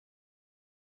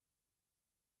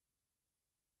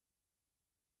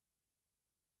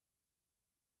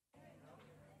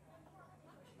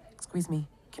Squeeze me.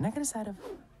 Can I get a side of...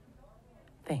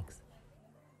 Thanks.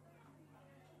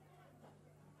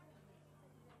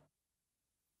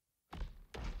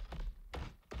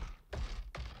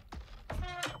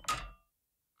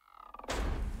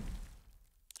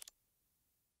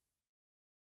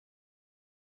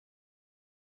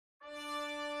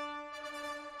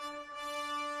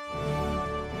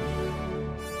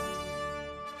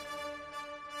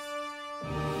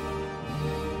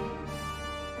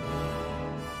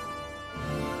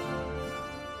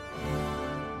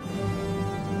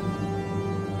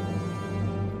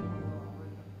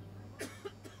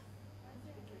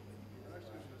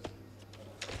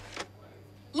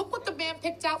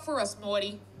 Picked out for us,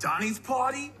 Morty. Donny's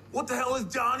party? What the hell is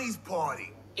Donny's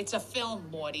party? It's a film,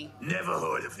 Morty. Never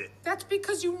heard of it. That's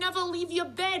because you never leave your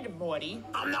bed, Morty.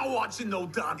 I'm not watching no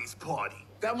Donny's party.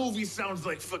 That movie sounds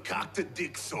like fakakta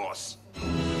dick sauce.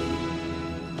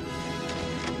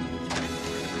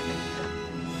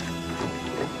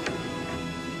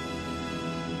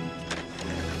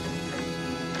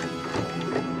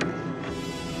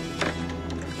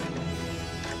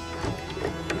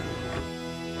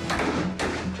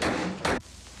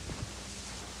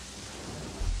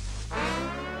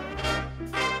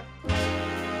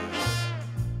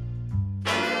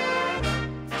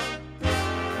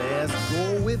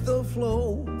 The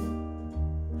flow,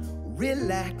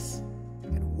 relax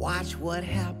and watch what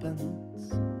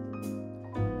happens.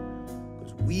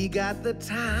 'Cause we got the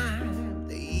time,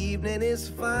 the evening is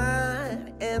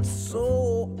fine, and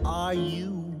so are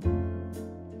you.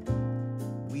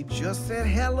 We just said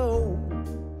hello,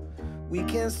 we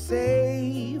can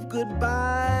save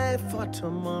goodbye for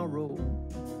tomorrow.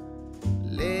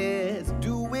 Let's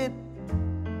do it,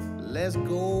 let's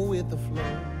go with the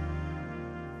flow.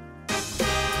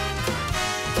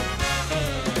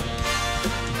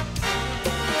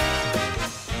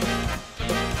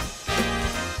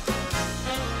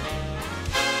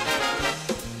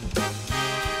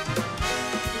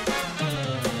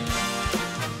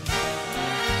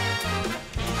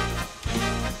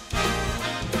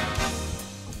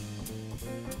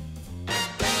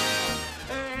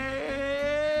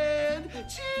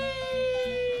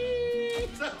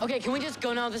 Okay, can we just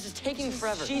go now? This is taking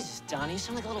forever. Jesus, Donny, you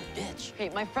sound like a little bitch. Hey,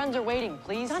 my friends are waiting,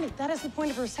 please. Donny, that is the point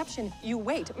of a reception. You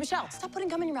wait. Michelle, stop putting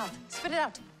gum in your mouth. Spit it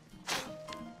out.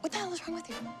 What the hell is wrong with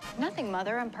you? Nothing,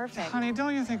 Mother. I'm perfect. Honey,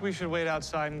 don't you think we should wait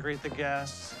outside and greet the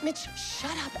guests? Mitch,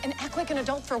 shut up and act like an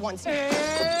adult for once.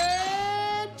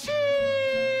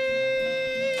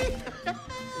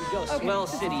 Go, swell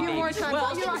city, baby. More time.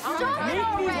 Swell. Stop it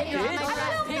already.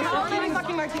 How many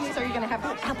fucking martinis are you gonna have?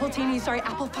 Apple teenies, sorry,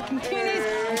 apple fucking teenies.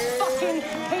 I fucking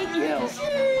hate you.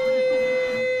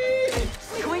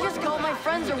 Can we just go? My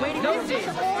friends are waiting. No, This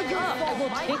is all your fault. I will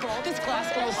take this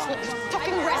glass and will slip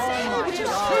fucking rest. Would you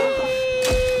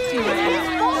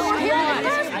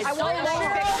I want a nice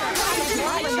picture.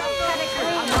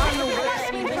 I'm not in the way.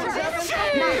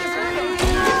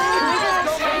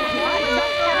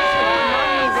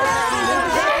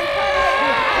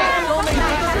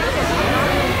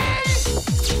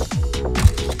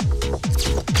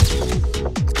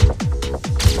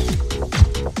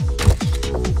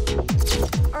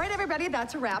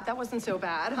 That's a wrap. That wasn't so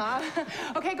bad, huh?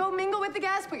 Okay, go mingle with the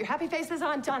guests. Put your happy faces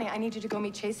on. Donny, I need you to go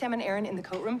meet Chase, Sam, and Aaron in the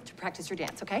coat room to practice your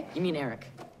dance, okay? You mean Eric?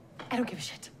 I don't give a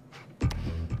shit.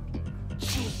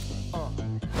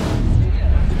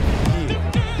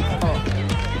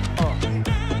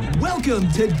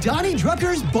 Welcome to Donny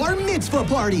Drucker's Bar Mitzvah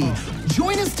Party.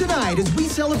 Join us tonight as we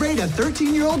celebrate a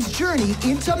 13-year-old's journey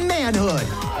into manhood.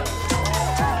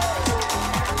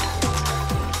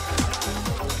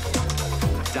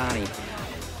 Donny,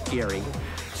 Gary,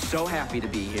 so happy to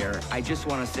be here. I just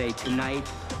want to say tonight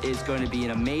is going to be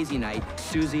an amazing night.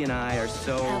 Susie and I are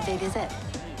so... How big is it?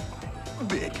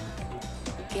 Big.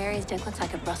 Gary's dick looks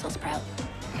like a Brussels sprout.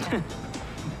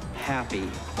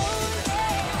 Happy.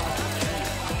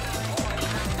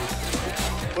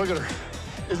 Look at her.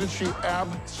 Isn't she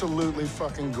absolutely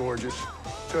fucking gorgeous?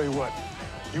 Tell you what,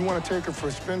 you want to take her for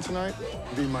a spin tonight?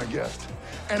 Be my guest.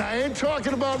 And I ain't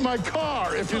talking about my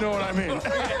car, if you know what I mean.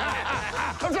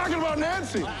 I'm talking about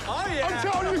Nancy. Oh, yeah. I'm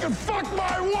telling you, you can fuck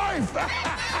my wife.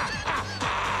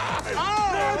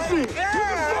 Nancy, yeah. you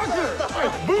can fuck her. Hey,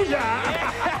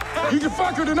 booyah. You can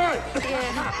fuck her tonight.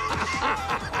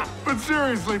 Yeah. But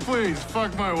seriously, please,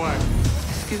 fuck my wife.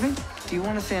 Excuse me? Do you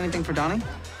want to say anything for Donny?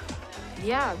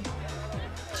 Yeah,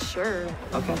 sure.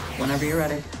 Okay, whenever you're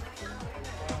ready.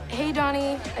 Hey,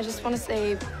 Donny, I just want to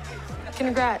say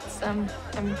congrats. I'm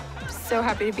so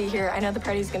happy to be here. I know the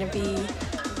party's going to be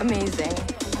amazing.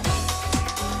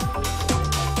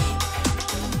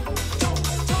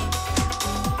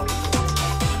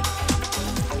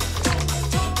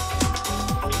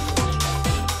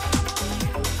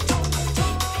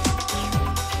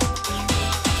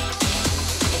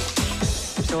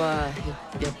 So,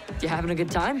 you having a good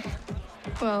time?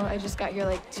 Well, I just got here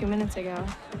like 2 minutes ago.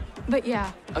 But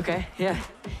yeah. Okay, yeah.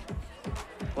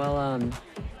 Well,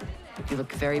 you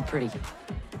look very pretty.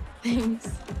 Thanks.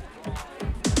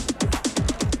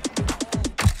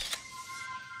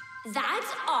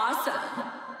 That's awesome.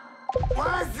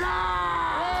 What's up?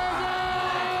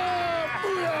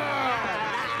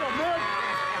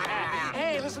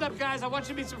 Hey, listen up, guys. I want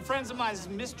you to meet some friends of mine. This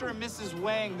is Mr. and Mrs.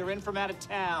 Wang. They're in from out of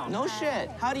town. No shit.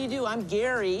 How do you do? I'm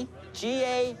Gary.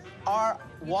 Gary.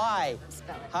 Hi.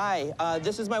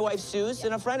 This is my wife, Suze,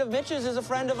 and a friend of Mitch's is a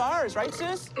friend of ours, right,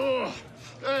 Suze? Oh,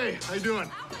 hey, how you doing?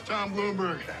 Tom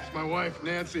Bloomberg. It's my wife,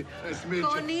 Nancy. Nice to meet you.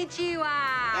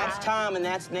 Konnichiwa. That's Tom, and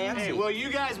that's Nancy. Hey, well, you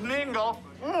guys mingle.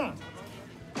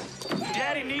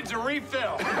 Daddy needs a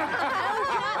refill.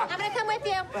 I'm gonna come with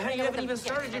you. But honey, you haven't even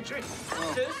started your drink.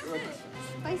 Suze?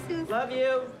 Bye, Suze. Love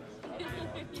you.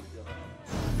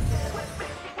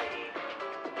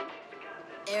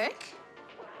 Eric?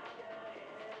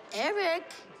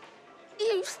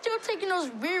 You still taking those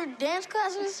weird dance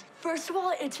classes? First of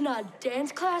all, it's not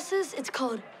dance classes, it's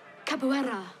called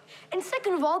capoeira. And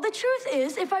second of all, the truth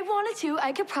is, if I wanted to,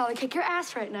 I could probably kick your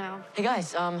ass right now. Hey,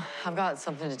 guys, I've got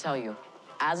something to tell you.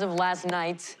 As of last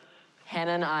night,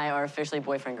 Hannah and I are officially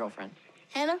boyfriend-girlfriend.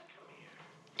 Hannah?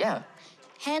 Yeah.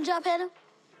 Hand job, Hannah?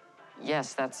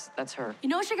 Yes, that's her. You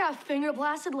know she got finger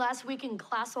blasted last week in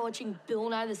class while watching Bill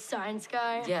Nye the Science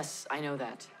Guy? Yes, I know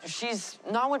that. She's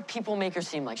not what people make her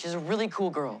seem like. She's a really cool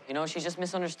girl. You know, she's just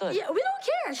misunderstood. Yeah, we don't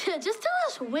care. Just tell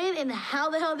us when and how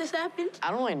the hell this happened.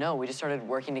 I don't really know. We just started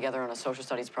working together on a social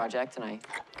studies project, and I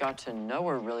got to know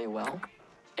her really well.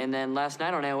 And then last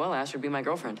night on AOL, I asked her to be my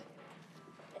girlfriend.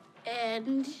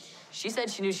 And? She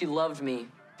said she knew she loved me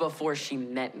before she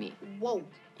met me. Whoa.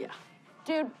 Yeah.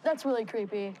 Dude, that's really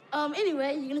creepy.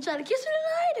 Anyway, you gonna try to kiss her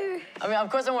tonight, or? I mean, of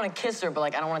course I want to kiss her, but,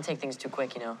 like, I don't want to take things too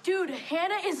quick, you know? Dude,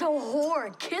 Hannah is a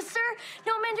whore. Kiss her?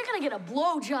 No, man, you're gonna get a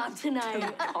blowjob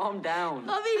tonight. Calm down.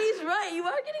 I mean, he's right. You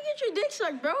are gonna get your dick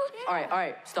sucked, bro. All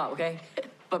right, stop, okay?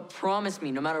 But promise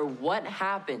me, no matter what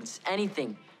happens,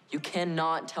 anything, you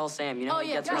cannot tell Sam. You know, he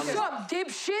gets around What's up,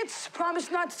 dipshits?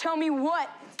 Promise not to tell me what?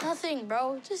 Nothing,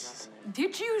 bro. Just...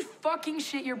 Did you fucking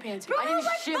shit your pants again? I didn't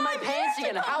shit my pants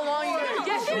again. How long are you gonna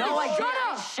Yes, do? No, I shut didn't.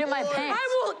 up. Shit my pants. I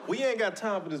will... We ain't got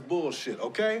time for this bullshit,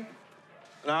 okay?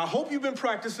 Now, I hope you've been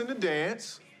practicing the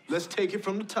dance. Let's take it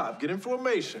from the top. Get in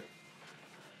formation.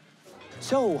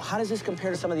 So, how does this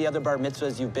compare to some of the other bar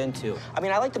mitzvahs you've been to? I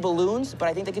mean, I like the balloons, but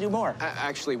I think they could do more.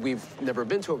 Actually, we've never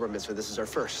been to a bar mitzvah. This is our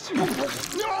first. No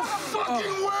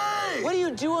fucking way! What do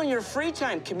you do in your free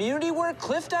time? Community work?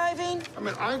 Cliff diving? I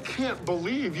mean, I can't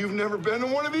believe you've never been to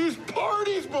one of these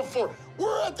parties before.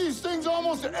 We're at these things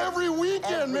almost every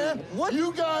weekend, man. What?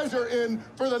 You guys are in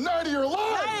for the night of your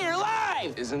life. Night of your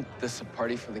life! Isn't this a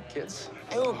party for the kids?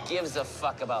 Who gives a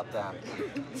fuck about them?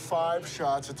 5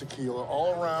 shots of tequila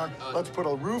all around. Let's put a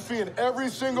roofie in every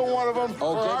single one of them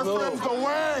for our friends, the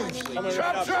Wangs.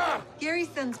 Chop, chop! Gary's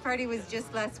son's party was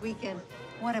just last weekend.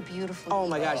 What a beautiful Oh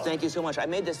my gosh, thank you so much. I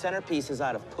made the centerpieces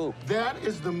out of poop. That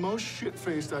is the most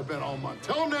shit-faced I've been all month.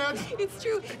 Tell him, Dad. It's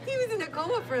true. He was in a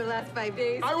coma for the last 5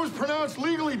 days. I was pronounced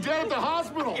legally dead at the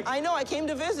hospital. I know, I came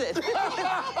to visit.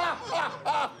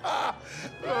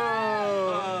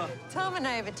 Tom and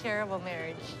I have a terrible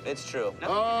marriage. It's true.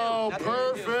 Oh,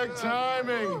 perfect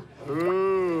timing.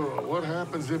 Ooh, what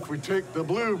happens if we take the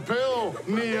blue pill,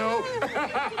 Neo?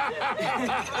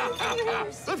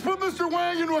 Let's put Mr.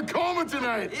 Wang into a coma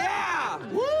tonight. Yeah!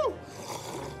 Woo!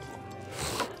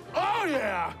 Oh,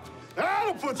 yeah!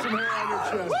 That'll put some hair on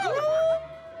your chest.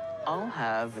 I'll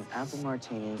have an apple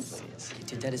martini, please.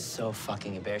 Dude, that is so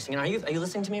fucking embarrassing. And are you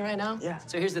listening to me right now? Yeah.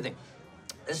 So here's the thing.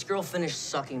 This girl finished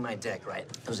sucking my dick, right?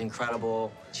 It was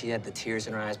incredible. She had the tears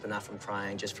in her eyes, but not from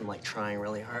crying, just from, like, trying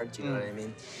really hard. Do you know what I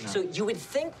mean? No. So you would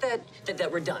think that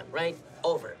we're done, right?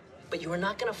 Over. But you are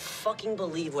not gonna fucking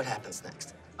believe what happens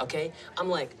next, okay? I'm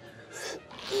like...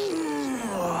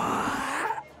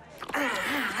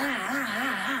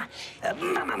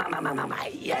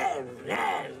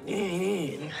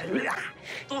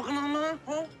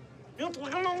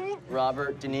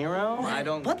 Robert De Niro? I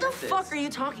don't What the fuck are you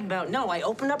talking about? No, I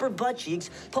opened up her butt cheeks,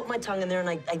 put my tongue in there, and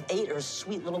I ate her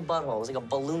sweet little butthole. It was like a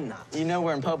balloon knot. You know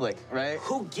we're in public, right?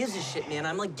 Who gives a shit, man?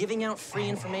 I'm like giving out free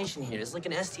information here. It's like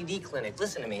an STD clinic.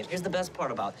 Listen to me. Here's the best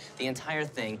part about the entire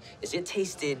thing is it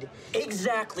tasted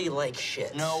exactly like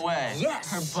shit. No way.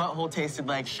 Yes. Her butthole tasted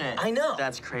like shit. I know.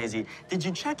 That's crazy. Did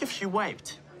you check if she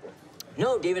wiped?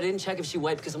 No, David, I didn't check if she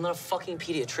wiped because I'm not a fucking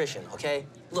pediatrician, okay?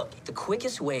 Look, the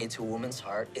quickest way to a woman's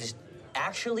heart is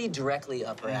actually directly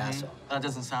up her asshole. That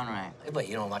doesn't sound right. Hey, but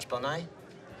you don't watch Bill Nye?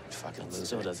 Fucking loser.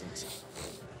 So doesn't.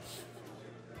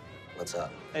 What's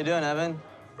up? How you doing, Evan?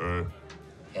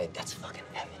 Hey, that's fucking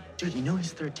Evan. Dude, you know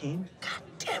he's 13? God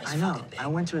damn, he's I know. fucking big. I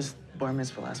went to his bar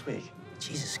mitzvah last week.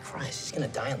 Jesus Christ, he's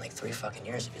gonna die in like 3 fucking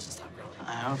years if he doesn't stop growing.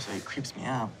 I hope so. He creeps me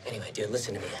out. Anyway, dude,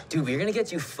 listen to me. Dude, we're gonna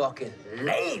get you fucking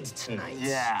laid tonight.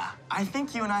 Yeah. I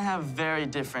think you and I have very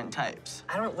different types.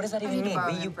 I don't, what does that even mean?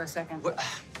 Borrow for a second.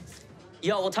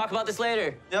 Yo, we'll talk about this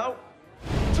later. Yo.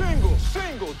 Single,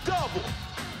 single, double.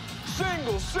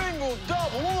 Single, single,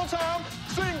 double. One more time.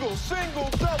 Single, single,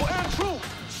 double. And true.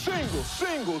 Single,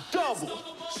 single, double.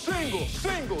 Single,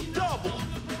 single, double.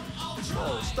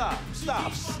 Oh,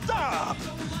 stop.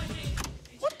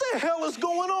 What the hell is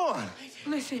going on?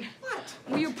 Listen,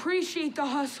 we appreciate the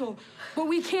hustle, but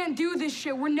we can't do this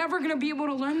shit. We're never gonna be able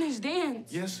to learn this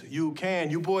dance. Yes, you can.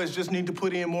 You boys just need to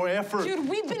put in more effort. Dude,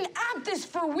 we've been at this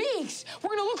for weeks.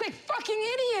 We're gonna look like fucking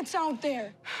idiots out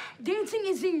there. Dancing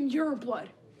is in your blood.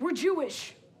 We're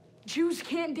Jewish. Jews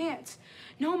can't dance.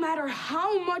 No matter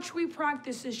how much we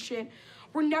practice this shit,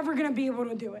 we're never gonna be able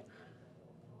to do it.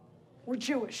 We're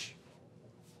Jewish.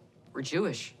 We're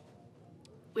Jewish.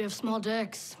 We have small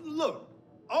dicks. Look,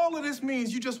 all of this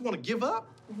means you just want to give up?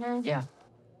 Yeah.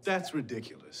 That's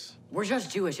ridiculous. We're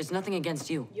just Jewish. It's nothing against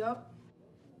you. Yup.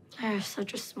 I have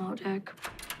such a small dick.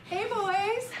 Hey,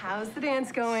 boys. How's the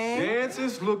dance going? Dance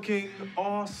is looking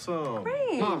awesome.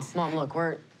 Great. Mom, look,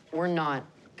 we're not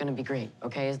gonna be great,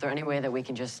 okay? Is there any way that we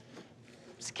can just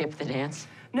skip the dance?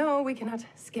 No, we cannot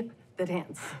skip the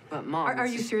dance. But Mom, Are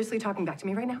you seriously talking back to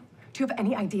me right now? Do you have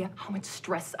any idea how much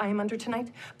stress I am under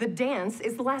tonight? The dance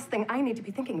is the last thing I need to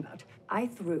be thinking about. I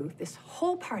threw this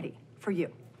whole party for you,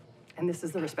 and this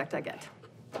is the respect I get.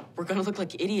 We're gonna look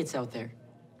like idiots out there.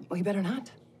 Well, you better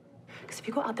not. Because if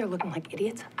you go out there looking like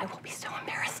idiots, I will be so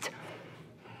embarrassed.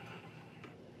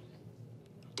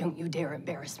 Don't you dare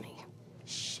embarrass me.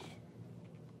 Shh.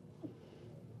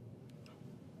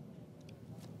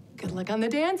 Good luck on the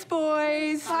dance,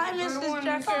 boys. Bye, Mrs.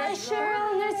 Drucker. Bye,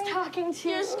 Cheryl. Nice talking to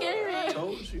you. You're scary.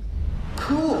 Told you.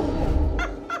 Cool.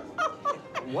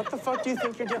 What the fuck do you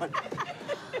think you're doing?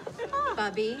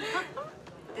 Bubby,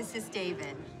 this is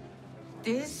David.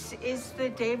 This is the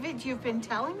David you've been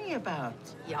telling me about.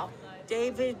 Yup.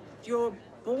 David, your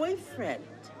boyfriend.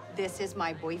 This is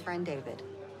my boyfriend, David.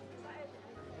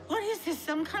 What is this,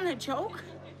 some kind of joke?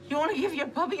 You want to give your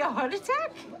puppy a heart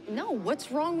attack? No,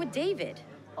 what's wrong with David?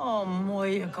 Oh,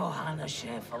 moja kohana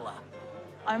Schäferla.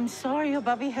 I'm sorry your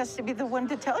Bubby has to be the one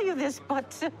to tell you this,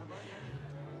 but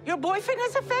your boyfriend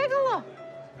is a fagala.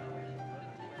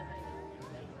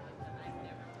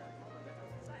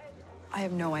 I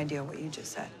have no idea what you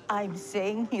just said. I'm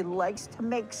saying he likes to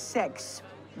make sex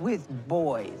with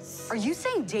boys. Are you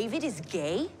saying David is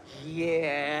gay?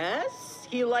 Yes,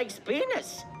 he likes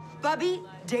penis. Bubby,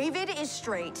 David is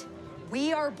straight.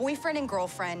 We are boyfriend and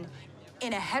girlfriend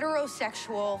in a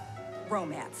heterosexual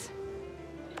romance.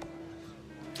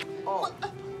 Oh,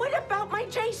 what about my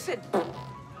Jason?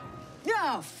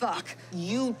 Oh, fuck.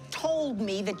 You told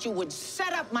me that you would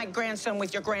set up my grandson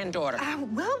with your granddaughter.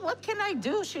 Well, what can I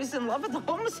do? She's in love with a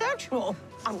homosexual.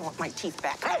 I want my teeth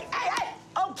back. Hey!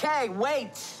 Okay,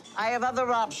 wait. I have other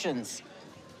options.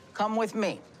 Come with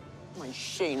me. My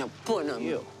Shayna Punnam.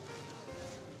 You.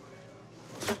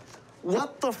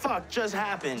 What the fuck just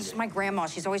happened? It's my grandma.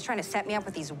 She's always trying to set me up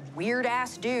with these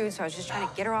weird-ass dudes, so I was just trying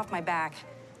to get her off my back.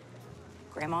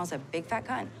 Grandma's a big fat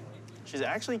cunt. She's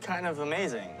actually kind of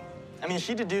amazing. I mean,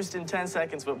 she deduced in 10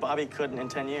 seconds what Bobby couldn't in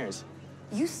 10 years.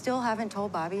 You still haven't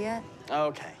told Bobby yet?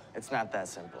 Okay, it's not that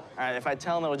simple. All right, if I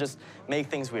tell him, it'll just make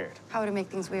things weird. How would it make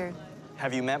things weird?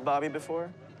 Have you met Bobby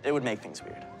before? It would make things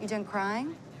weird. You done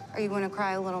crying? Are you gonna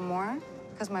cry a little more?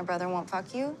 Because my brother won't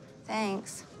fuck you?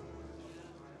 Thanks.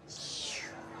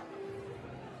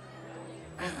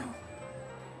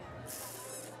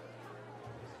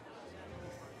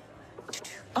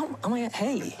 Oh my God,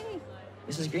 hey.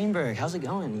 Mrs. Greenberg, how's it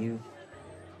going? You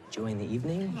enjoying the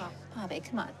evening? Oh, Bobby,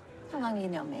 come on. How long do you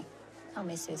know me? Tell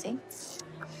me, Susie.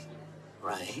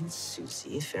 Right,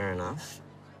 Susie, fair enough.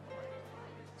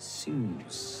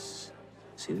 Suze.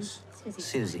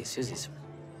 Susie's.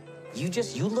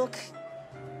 You look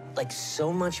like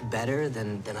so much better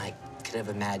than I could have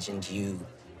imagined you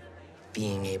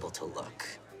being able to look.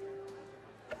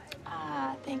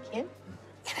 Thank you.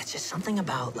 And it's just something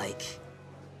about like,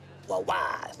 well,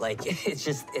 why? Like,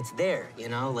 it's there, you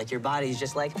know? Like your body's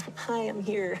just like, hi, I'm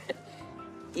here.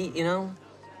 You know?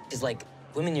 Because like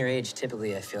women your age,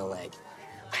 typically I feel like,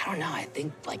 I don't know, I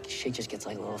think like shit just gets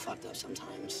like a little fucked up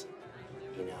sometimes,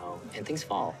 you know? And things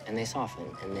fall and they soften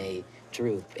and they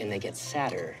droop and they get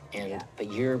sadder. And,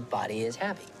 but your body is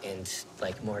happy and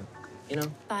like more, you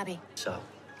know? Bobby. So,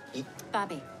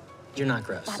 Bobby. you're not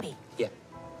gross. Bobby. Yeah.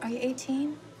 Are you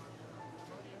 18?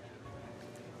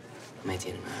 I'm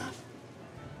 18 and a half.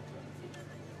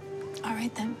 All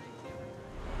right, then.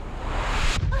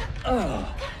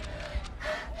 Oh.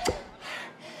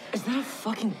 Is that a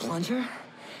fucking plunger?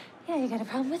 Yeah, you got a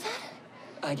problem with that?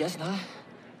 I guess not.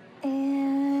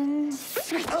 And...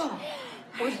 Oh.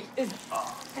 What is...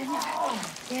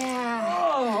 Yeah.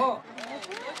 Oh.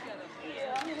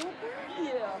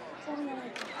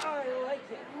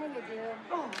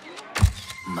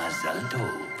 Mazal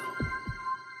tov.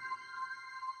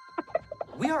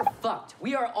 We are fucked.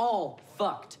 We are all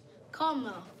fucked. Calm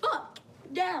now. Fuck.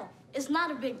 Down. It's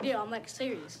not a big deal. I'm like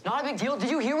serious. Not a big deal. Did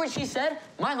you hear what she said?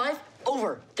 My life,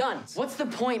 over. Done. What's the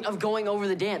point of going over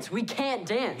the dance? We can't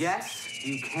dance. Yes,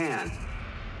 you can.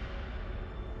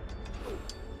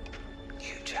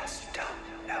 You just don't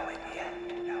know it yet.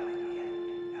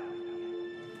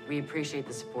 We appreciate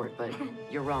the support, but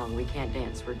you're wrong. We can't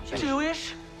dance. We're Jewish.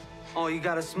 Jewish? Oh, you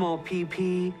got a small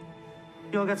PP?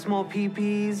 You all got small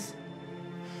PPs?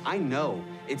 I know,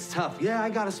 it's tough. Yeah, I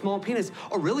got a small penis,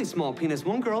 a really small penis.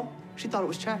 One girl, she thought it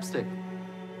was chapstick,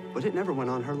 but it never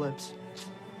went on her lips.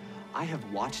 I have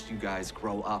watched you guys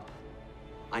grow up.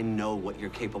 I know what you're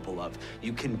capable of.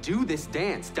 You can do this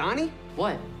dance. Donny?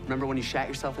 What? Remember when you shat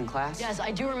yourself in class? Yes,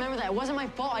 I do remember that. It wasn't my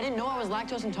fault. I didn't know I was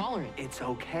lactose intolerant. It's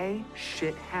okay.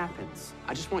 Shit happens.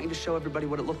 I just want you to show everybody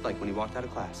what it looked like when you walked out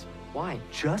of class. Why?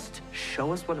 Just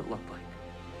show us what it looked like.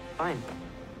 Fine.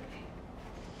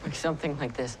 Like something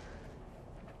like this.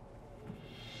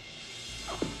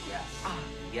 Yes.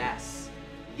 Yes.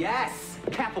 Yes!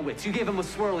 Capowitz, you gave him a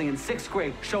swirly in 6th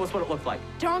grade. Show us what it looked like.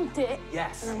 Dunked it.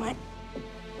 Yes. And I went...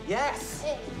 Yes!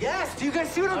 Yes! Do you guys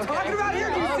see what I'm talking about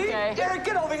here? Do you see? Eric,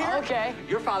 get over here. Okay.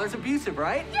 Your father's abusive,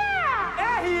 right? Yeah!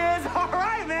 Yeah, he is. All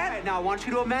right, man. Now, I want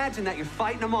you to imagine that you're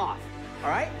fighting him off.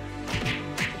 All right?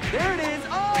 There it is.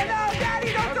 Oh, no,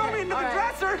 Daddy, don't throw me into the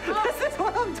dresser. This is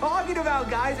what I'm talking about,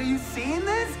 guys. Are you seeing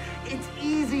this? It's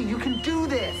easy. You can do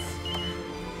this.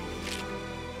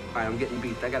 All right, I'm getting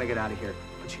beat. I gotta get out of here.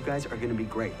 But you guys are gonna be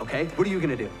great, okay? What are you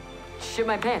gonna do? Shit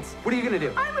my pants. What are you gonna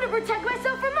do? I'm gonna protect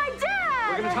myself from my dad!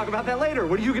 We're gonna talk about that later.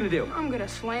 What are you gonna do? I'm gonna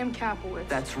slam Capowitz.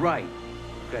 That's right.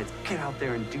 You guys, get out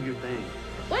there and do your thing.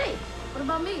 Wait, what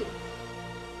about me?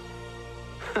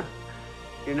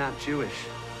 You're not Jewish.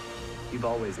 You've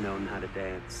always known how to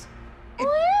dance. Oh,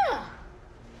 yeah!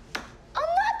 I'm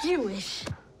not Jewish.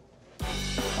 All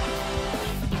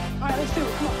right, let's do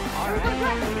it. Come on. All right. Come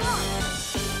on.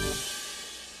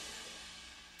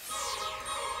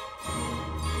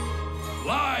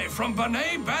 Live from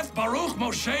B'nai Beth Baruch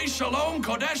Moshe Shalom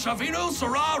Kodesh Avinu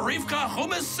Sarah Rivka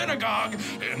Hummus Synagogue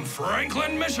in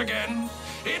Franklin, Michigan,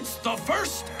 it's the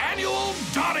first annual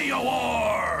Donny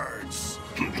Awards.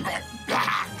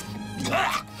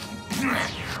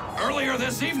 Earlier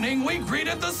this evening, we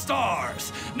greeted the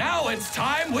stars. Now it's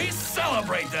time we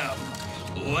celebrate them.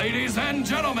 Ladies and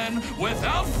gentlemen,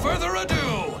 without further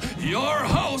ado, your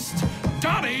host,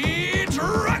 Donny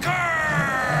Drucker!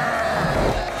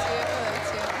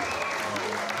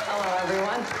 Hello,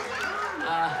 everyone.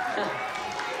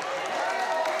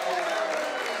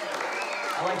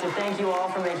 I'd like to thank you all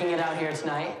for making it out here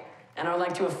tonight, and I would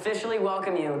like to officially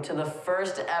welcome you to the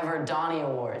first ever Donny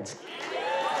Awards.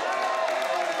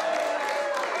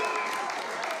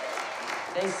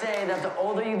 They say that the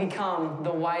older you become,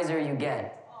 the wiser you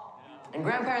get. And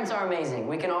grandparents are amazing.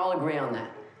 We can all agree on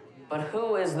that. But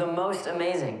who is the most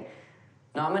amazing?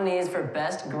 Nominees for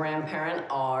Best Grandparent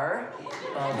are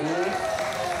Bubby,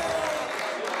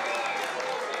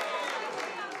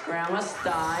 Grandma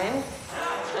Stein,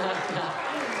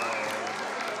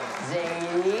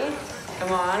 Zadie,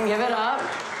 come on, give it up,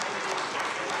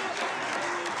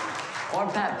 or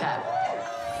Pep Pep.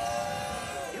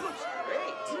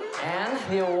 And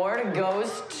the award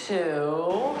goes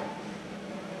to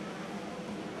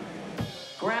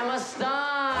Grandma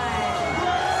Stein.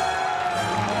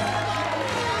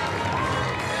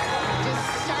 Just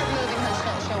start moving her.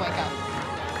 She'll wake up.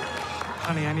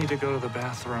 Honey, I need to go to the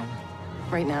bathroom.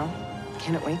 Right now?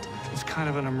 Can it wait? It's kind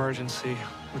of an emergency.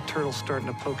 The turtle's starting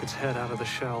to poke its head out of the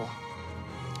shell.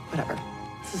 Whatever.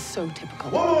 This is so typical.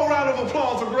 One more round of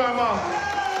applause for Grandma.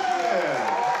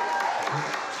 Yeah.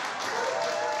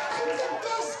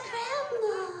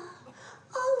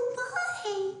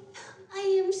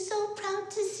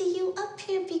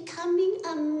 Becoming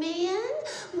a man,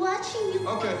 watching you.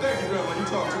 Okay, thank you, Grandma. You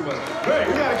talk too much. Hey,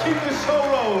 we gotta keep this show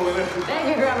rolling. Thank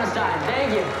you, Grandma Stein.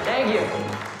 Thank you. Thank you.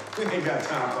 We ain't got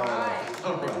time for all that.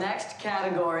 All right. The next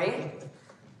category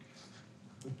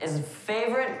is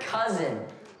favorite cousin.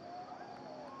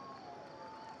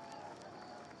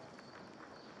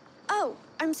 Oh,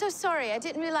 I'm so sorry. I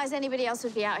didn't realize anybody else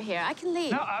would be out here. I can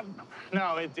leave.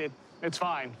 No, It's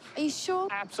fine. Are you sure?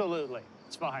 Absolutely.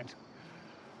 It's fine.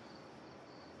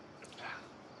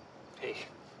 Hey.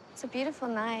 It's a beautiful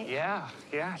night. Yeah,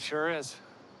 it sure is.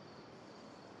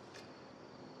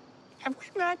 Have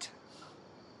we met?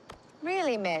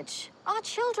 Really, Mitch? Our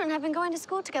children have been going to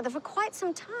school together for quite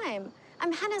some time.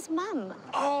 I'm Hannah's mum.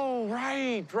 Oh,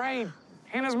 right.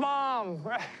 Hannah's mom.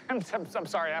 I'm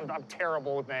sorry, I'm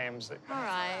terrible with names. All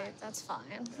right, that's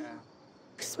fine. Yeah.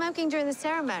 Smoking during the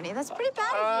ceremony, that's pretty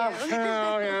bad of you.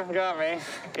 Oh, yeah, got me.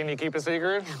 Can you keep a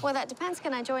secret? Well, that depends.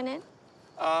 Can I join in?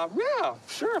 Yeah,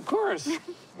 sure, of course.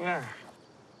 Yeah.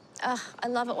 Ugh, I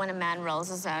love it when a man rolls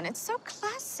his own. It's so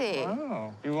classy.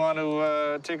 Oh, you want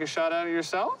to take a shot at it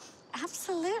yourself?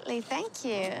 Absolutely, thank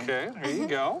you. Okay, there you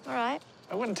go. All right.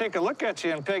 I wouldn't take a look at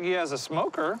you and peg you as a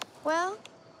smoker. Well,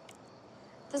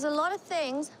 there's a lot of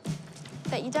things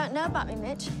that you don't know about me,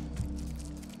 Mitch.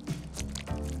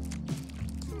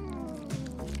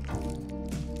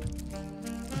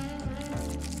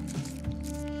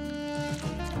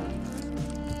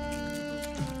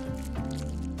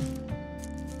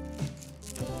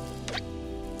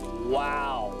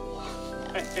 Wow.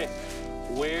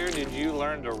 Where did you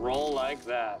learn to roll like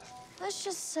that? Let's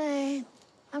just say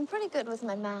I'm pretty good with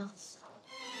my mouth.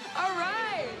 All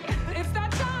right. It's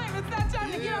that time. It's that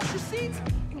time to get off your seats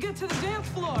and get to the dance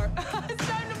floor. It's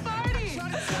time to party.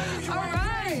 All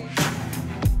right.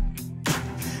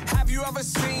 Have you ever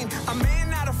seen a man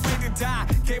not afraid to die?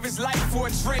 Gave his life for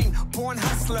a dream. Born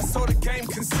hustler, so the game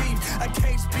conceived. A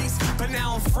cage beast, but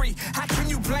now I'm free. How can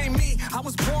you blame me? I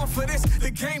was born for this,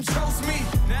 the game chose me.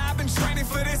 Now I've been training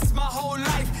for this my whole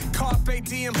life. Carpe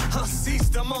diem, seize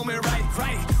the moment,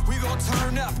 right. We gon'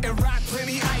 turn up and rock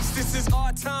plenty ice. This is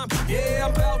our time, yeah,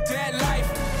 I'm about that life.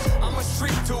 I'm a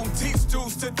street dude, teach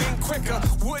dudes to think quicker.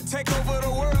 Would take over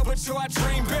the world, but yo, I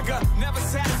dream bigger. Never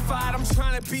satisfied, I'm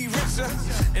trying to be richer.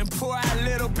 And pour out a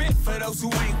little bit for those who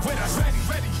ain't with us.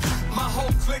 Ready. My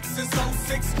whole clique since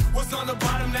 06 was on the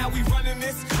bottom, now we running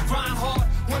this. Grind hard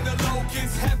when the load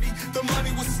gets heavy. The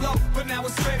money was slow, but now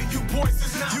it's steady. You boys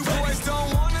is not You ready. Boys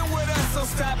don't want it with us, so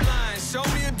stop lying. Show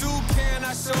me a dude can,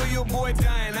 I show you a boy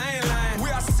dying. I ain't lying. We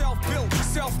are self-built,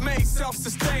 self-made,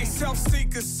 self-sustained,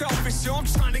 self-seekers, selfish. Yo, I'm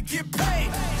trying to get paid.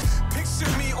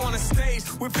 Picture me on a stage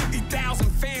with 50,000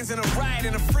 fans in a riot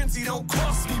and a frenzy. Don't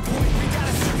cross me, boy. We got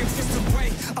a second just a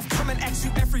way of coming at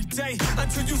you every day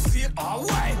until you see it our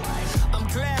way. I'm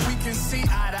glad we can see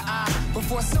eye to eye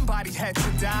before somebody had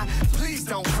to die. Please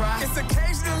don't cry. It's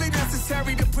occasionally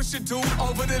necessary to push a dude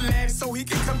over the ledge so he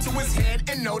can come to his head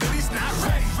and know that he's not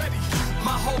ready.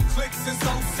 My whole clique since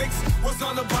 06 was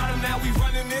on the bottom, now we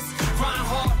running this. Grind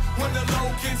hard when the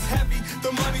load gets heavy.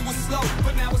 The money was slow,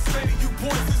 but now it's steady. You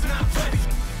boys is not ready.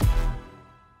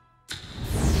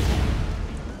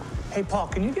 Hey, Paul,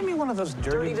 can you give me one of those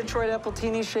dirty Detroit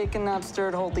Appletinis, shaken, not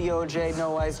stirred, hold the OJ,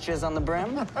 no ice, jizz on the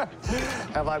brim?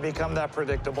 Have I become that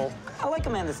predictable? I like a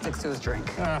man that sticks to his drink.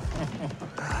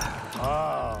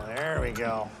 Oh, there we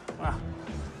go.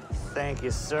 Thank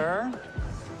you, sir.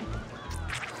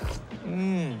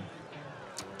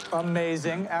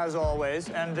 Amazing, as always.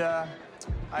 And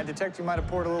I detect you might have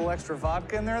poured a little extra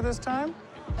vodka in there this time?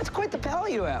 That's quite the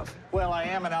palate you have. Well, I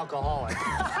am an alcoholic.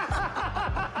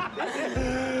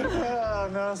 Oh,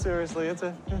 no, seriously, it's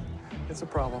a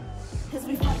problem.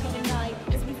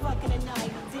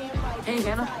 Hey,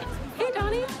 Hannah. Hey,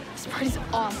 Donny. This party's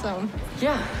awesome.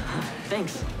 Yeah,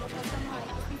 thanks.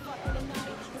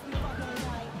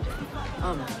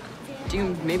 Do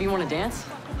you maybe want to dance?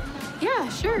 Yeah,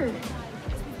 sure.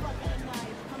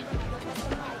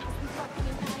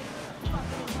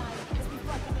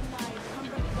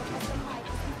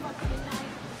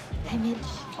 Hey, Mitch.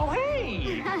 Oh,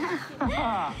 hey!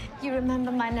 You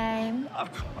remember my name?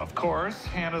 Of course,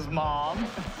 Hannah's mom.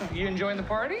 You enjoying the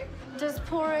party? Does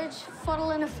porridge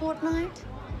fuddle in a fortnight?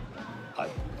 I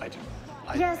do.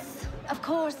 Yes, of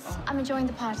course. I'm enjoying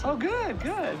the party. Oh, good.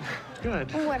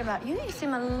 Well, what about you? You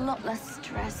seem a lot less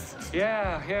stressed.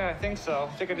 Yeah, I think so.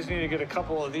 I think I just need to get a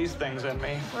couple of these things in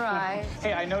me. Right.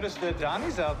 Hey, I noticed that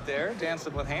Donny's out there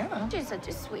dancing with Hannah. She's such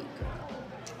a sweet girl.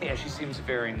 Yeah, she seems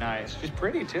very nice. She's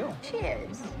pretty, too. She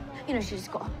is. You know, she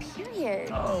just got a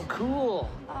period. Oh, cool.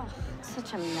 Oh, it's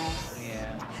such a mess.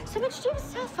 Yeah. So, Mitch, do you have a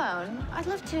cell phone? I'd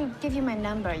love to give you my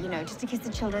number, you know, just in case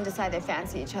the children decide they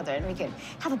fancy each other and we could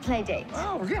have a play date.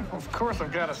 Oh, yeah, of course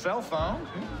I've got a cell phone.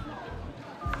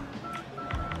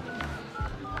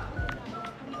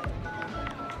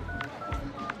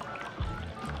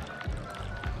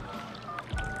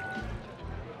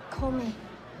 Call me.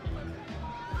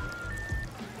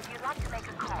 If you'd like to make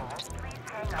a call, please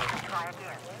hang up and try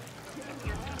again. If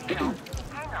you need help,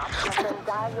 hang up and then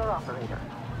dial your operator.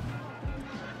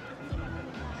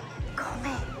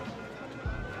 me.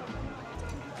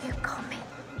 You call me.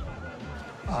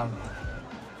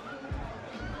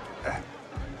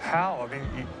 How? I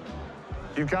mean,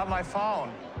 you got my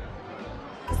phone.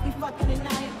 Come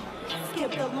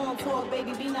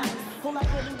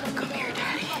here,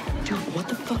 Daddy. Dude, what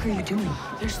the fuck are you doing?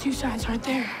 There's two sides, aren't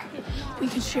there? We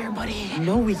can share, buddy.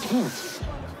 No, we can't.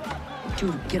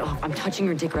 Dude, get off. I'm touching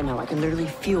your dick right now. I can literally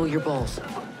feel your balls.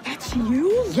 That's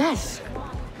you? Yes.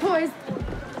 Boys,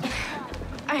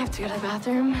 I have to go to the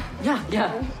bathroom.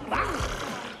 Yeah.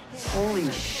 Holy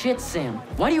shit, Sam.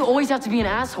 Why do you always have to be an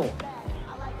asshole?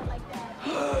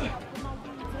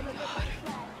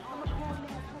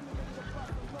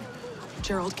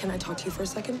 Gerald, can I talk to you for a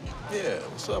second? Yeah,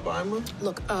 what's up, Ima?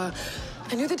 Look, I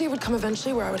knew the day would come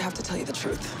eventually where I would have to tell you the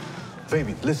truth.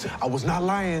 Baby, listen, I was not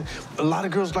lying. A lot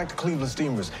of girls like the Cleveland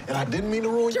Steamers, and I didn't mean to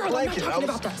ruin your Gerald, I'm not blanket. talking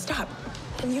about that. Stop.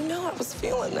 And you know I was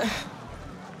feeling that.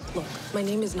 Look, my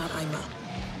name is not Ima.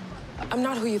 I'm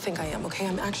not who you think I am, okay?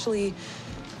 I'm actually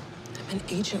an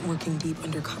agent working deep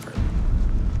undercover.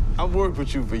 I've worked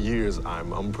with you for years,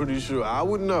 Ima. I'm pretty sure I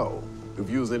would know if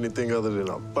you was anything other than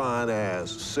a fine-ass,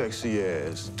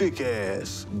 sexy-ass,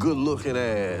 thick-ass, good-looking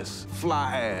ass,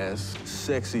 fly-ass,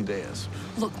 sexy dancer.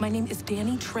 Look, my name is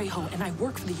Danny Trejo, and I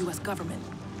work for the U.S. government.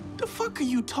 The fuck are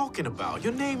you talking about?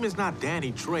 Your name is not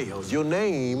Danny Trejo. Your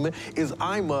name is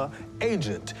Ima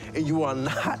Agent, and you are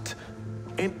not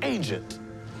an agent.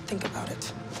 Think about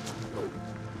it.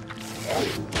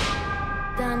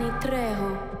 Danny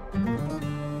Trejo.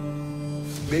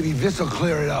 Maybe this'll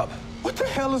clear it up. What the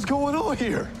hell is going on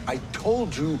here? I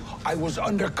told you I was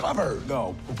undercover.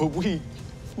 No, but we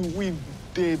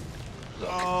did.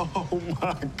 Oh,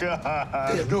 my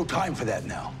God. There's no time for that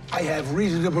now. I have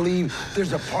reason to believe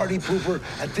there's a party pooper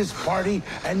at this party,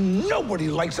 and nobody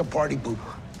likes a party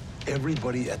pooper.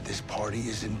 Everybody at this party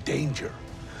is in danger.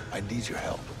 I need your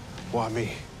help. Why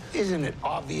me? Isn't it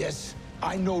obvious?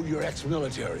 I know you're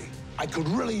ex-military. I could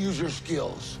really use your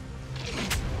skills.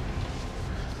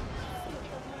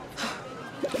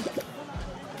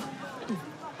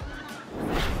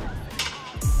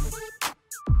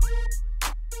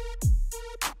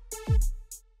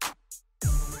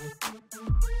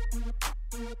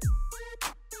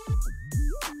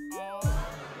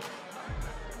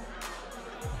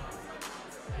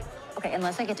 Okay,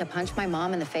 unless I get to punch my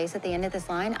mom in the face at the end of this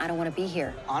line, I don't want to be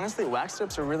here. Honestly, wax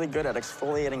strips are really good at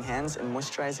exfoliating hands and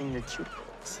moisturizing your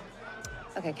cuticles.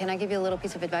 Okay, can I give you a little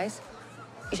piece of advice?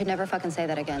 You should never fucking say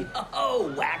that again.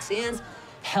 Oh, wax hands?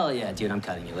 Hell yeah, dude, I'm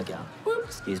cutting you. Look out. Whoop.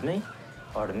 Excuse me.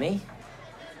 Pardon me.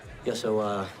 Yo,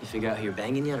 so, you figure out who you're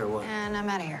banging yet, or what? And I'm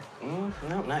out of here.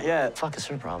 No, not yet. Fuck, is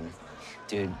her problem?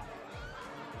 Dude,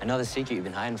 I know the secret you've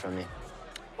been hiding from me.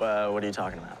 Well, what are you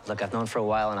talking about? Look, I've known for a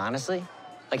while, and honestly,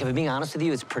 like, if I'm being honest with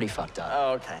you, it's pretty fucked up.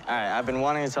 Oh, okay. All right, I've been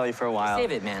wanting to tell you for a while.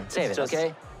 Save it, man. Save it,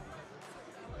 okay?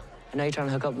 I know you're trying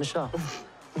to hook up with Michelle.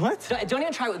 What? Don't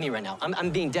even try it with me right now. I'm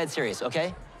being dead serious,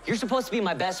 okay? You're supposed to be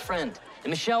my best friend. And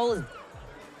Michelle is...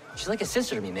 she's like a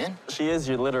sister to me, man. She is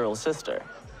your literal sister.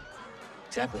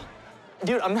 Exactly.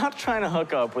 Dude, I'm not trying to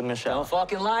hook up with Michelle. Don't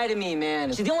fucking lie to me,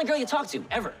 man. She's the only girl you talk to,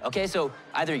 ever, okay? So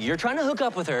either you're trying to hook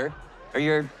up with her, or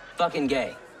you're fucking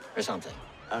gay, or something.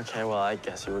 Okay, well, I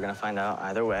guess you were gonna find out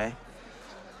either way.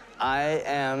 I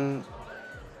am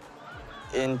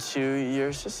into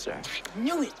your sister. I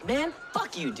knew it, man.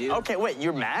 Fuck you, dude. Okay, wait,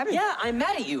 you're mad? Yeah, I'm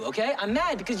mad at you, okay? I'm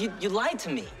mad because you lied to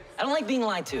me. I don't like being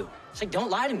lied to. It's like, don't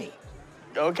lie to me.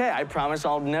 Okay, I promise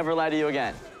I'll never lie to you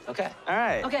again. Okay. All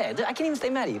right. Okay, I can't even stay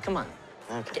mad at you. Come on.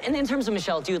 Okay. And in terms of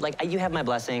Michelle, dude, like, you have my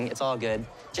blessing. It's all good.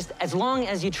 Just as long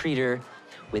as you treat her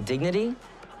with dignity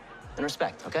and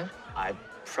respect, okay? I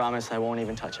promise I won't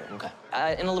even touch her. Okay.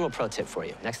 And a little pro tip for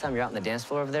you. Next time you're out on the dance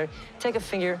floor over there, take a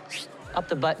finger up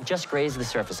the butt, just graze the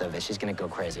surface of it. She's gonna go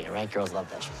crazy, all right? Girls love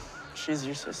that shit. She's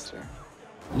your sister.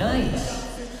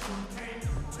 Nice.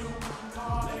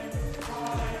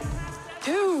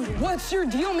 Dude, what's your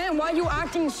deal, man? Why are you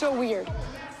acting so weird?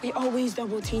 We always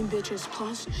double team bitches.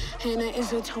 Plus, Hannah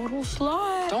is a total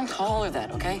slut. Don't call her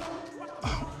that, okay?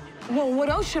 Well, what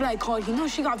else should I call her? You know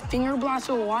she got finger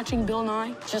blasted while watching Bill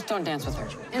Nye. Just don't dance with her.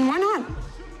 And why not?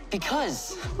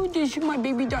 Because. Who did you, my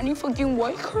baby Donny, fucking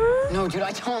like her? No, dude,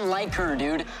 I don't like her,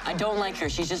 dude. I don't like her.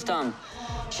 She's just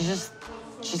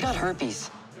she's got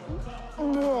herpes.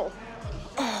 No.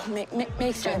 Oh,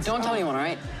 makes sense. Don't tell anyone, all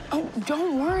right? Oh,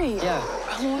 don't worry. Yeah.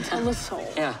 I won't tell the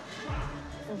soul. Yeah.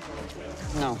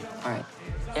 No, all right.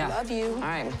 Yeah. Love you. All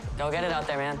right, go get it out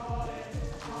there, man.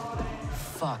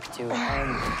 Fuck, dude. Oh, my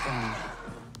God.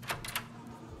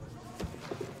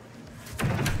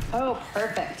 Oh,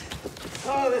 perfect.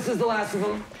 Oh, this is the last of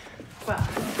them. Well,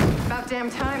 about about damn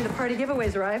time the party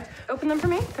giveaways arrived. Open them for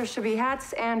me. There should be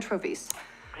hats and trophies.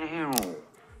 Ow.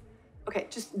 Okay,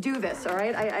 just do this, all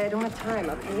right? I don't have time,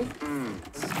 okay?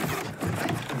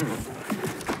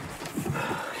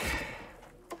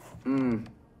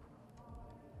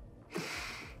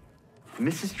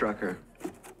 Mrs. Drucker,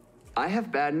 I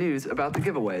have bad news about the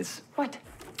giveaways. What?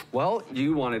 Well,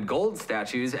 you wanted gold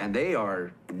statues, and they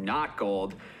are not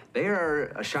gold. They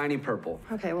are a shiny purple.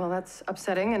 Okay, well, that's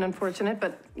upsetting and unfortunate,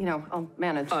 but, you know, I'll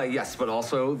manage. Yes, but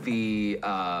also the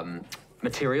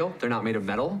material, they're not made of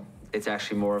metal. It's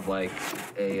actually more of like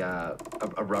a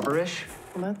rubberish.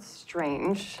 Well, that's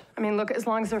strange. I mean, look, as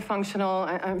long as they're functional,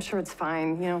 I'm sure it's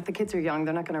fine. You know, if the kids are young,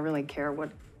 they're not gonna really care what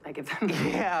I give them.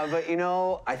 Yeah, but you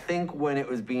know, I think when it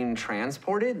was being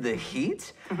transported, the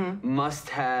heat must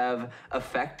have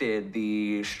affected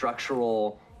the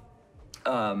structural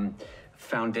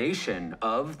foundation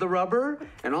of the rubber.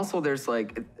 And also there's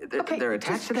like, they're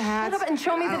attached to the hats. Shut up and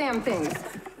show me the damn things.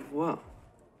 Whoa.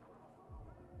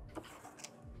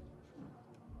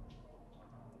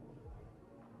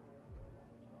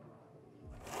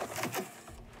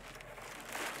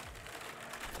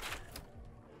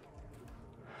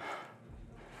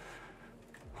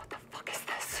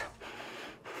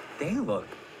 They look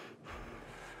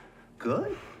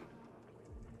good.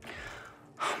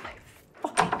 Oh my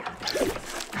fucking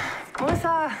God.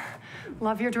 Melissa,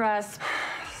 love your dress.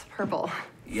 It's purple.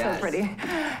 Yes. So pretty.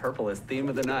 Purple is theme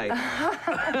of the night.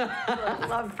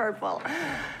 Love purple.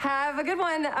 Have a good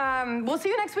one. We'll see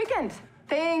you next weekend.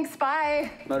 Thanks,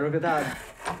 bye. Madrugada.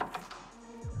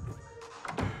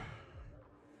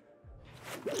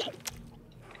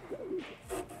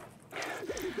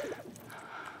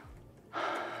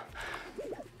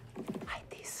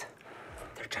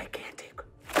 Gigantic.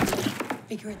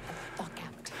 Figure it the fuck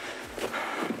out.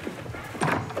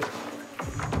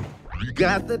 You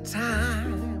got the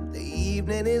time, the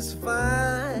evening is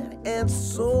fine, and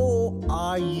so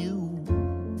are you.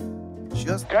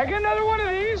 Just Can I get another one of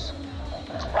these?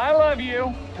 I love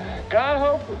you.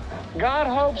 God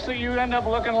hopes that you end up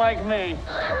looking like me.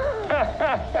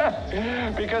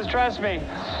 Because trust me,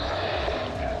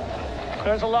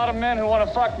 there's a lot of men who want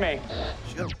to fuck me.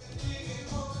 Sure.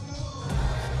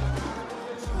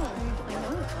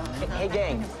 Hey,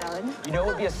 gang, you know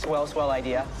what would be a swell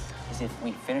idea? Is if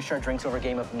we finish our drinks over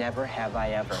game of Never Have I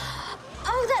Ever.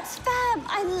 Oh, that's fab.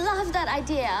 I love that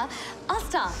idea. I'll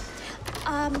start.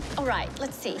 All right,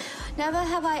 let's see. Never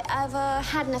have I ever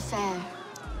had an affair.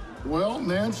 Well,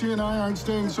 Nancy and I aren't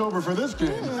staying sober for this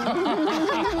game.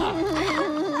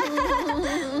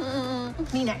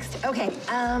 Me next. Okay,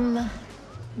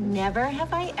 never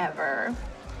have I ever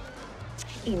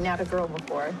eaten out a girl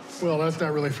before. Well, that's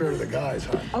not really fair to the guys,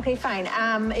 huh? Okay, fine.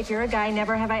 If you're a guy,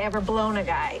 never have I ever blown a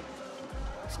guy.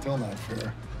 Still not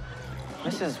fair.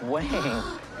 Mrs. Wang.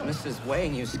 Mrs.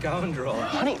 Wang, you scoundrel.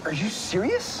 Honey, are you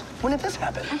serious? When did this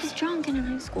happen? I was drunk and in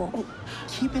high school. Oh,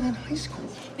 keep it in high school.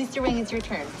 Mr. Wang, it's your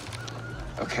turn.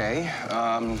 Okay,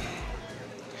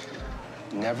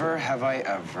 never have I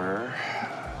ever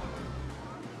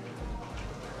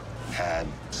had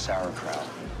sauerkraut.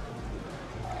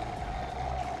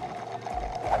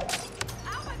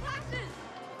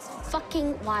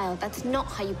 Fucking wild. That's not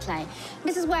how you play.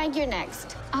 Mrs. Wang, you're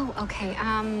next. Oh, okay.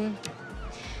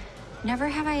 Never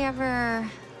have I ever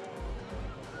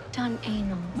done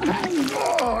anal.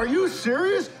 Oh, are you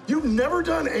serious? You've never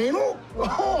done anal?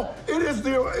 Oh, it is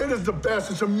the best.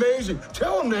 It's amazing.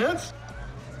 Tell him, Nance.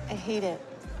 I hate it.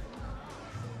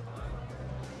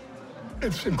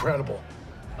 It's incredible.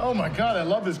 Oh my God, I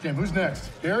love this game. Who's next?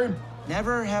 Gary?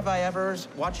 Never have I ever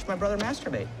watched my brother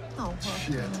masturbate. Oh,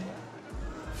 shit.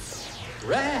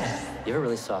 Rad! You have a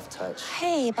really soft touch.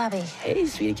 Hey, Bobby. Hey,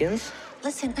 Sweetikins.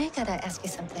 Listen, I gotta ask you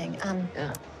something.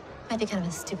 Yeah. Might be kind of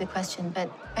a stupid question, but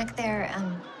back there,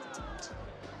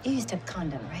 you used a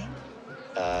condom,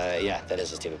 right? Yeah, that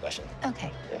is a stupid question.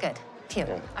 Okay, Yeah. good. Phew.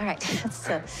 Yeah. All right, let's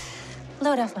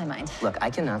load off my mind. Look, I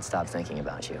cannot stop thinking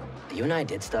about you. You and I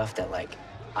did stuff that, like,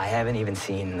 I haven't even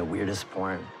seen in the weirdest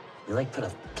porn. You, like, put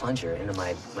a plunger into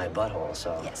my butthole,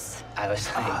 so... Yes. I was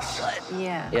like,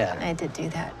 Yeah, Yeah. I did do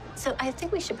that. So I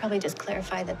think we should probably just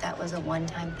clarify that that was a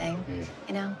one-time thing.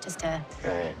 You know, just a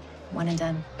Right. one and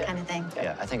done kind of thing.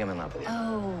 Yeah, I think I'm in love with you.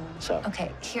 Oh. So?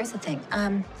 Okay, here's the thing.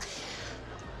 I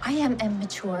am a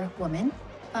mature woman,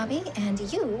 Bobby, and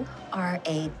you are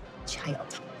a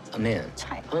child. A man.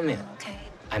 Child. I'm a man. Okay.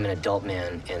 I'm an adult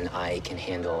man, and I can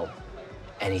handle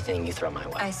anything you throw my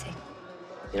way. I see.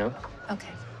 You know?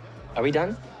 Okay. Are we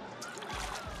done?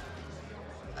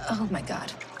 Oh my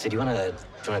God. So do you wanna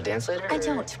dance later? I or-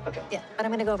 don't. Okay. Yeah, but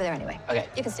I'm gonna go over there anyway. Okay.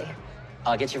 You can stay here.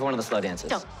 I'll get you for one of the slow dances.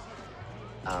 Don't.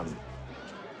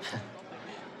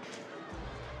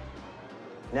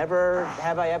 Never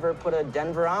have I ever put a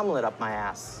Denver omelet up my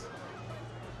ass.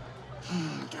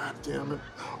 God damn it.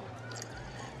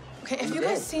 Okay, have you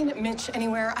guys seen Mitch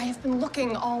anywhere? I have been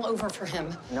looking all over for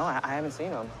him. No, I haven't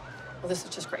seen him. Well, this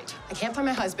is just great. I can't find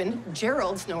my husband.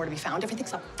 Gerald's nowhere to be found.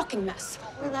 Everything's a fucking mess.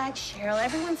 Relax, Cheryl.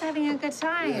 Everyone's having a good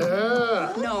time.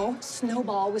 Yeah. No,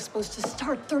 Snowball was supposed to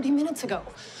start 30 minutes ago.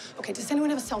 Okay, does anyone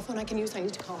have a cell phone I can use? I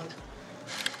need to call him.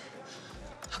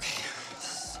 Okay,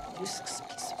 this useless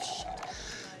piece of shit.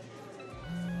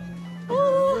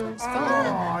 Oh,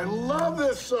 I love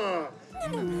this song.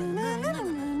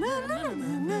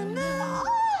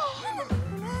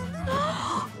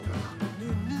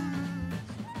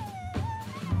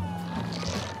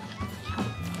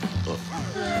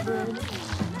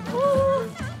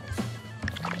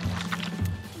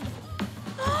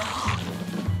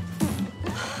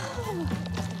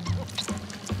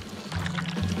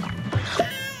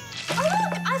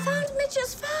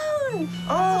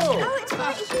 Oh, it's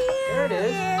right here. There it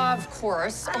is. Of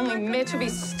course. Only Mitch would be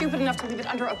stupid enough to leave it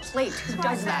under a plate. Who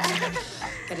does that?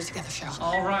 Get it together, Cheryl.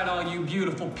 All right, all you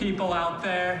beautiful people out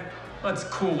there, let's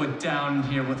cool it down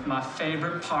here with my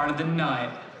favorite part of the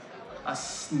night, a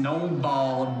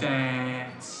snowball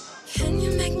dance. Can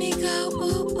you make me go,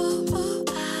 ooh, ooh, ooh,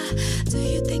 ah? Do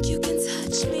you think you can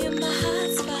touch me in my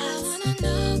hot spot? I wanna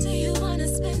know, do you wanna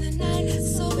spend the night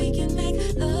so we can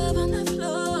make love on the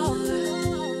floor?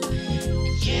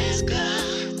 Yes,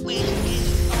 girl, we can get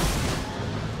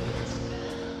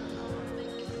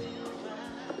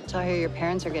So I hear your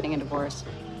parents are getting a divorce.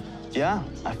 Yeah,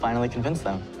 I finally convinced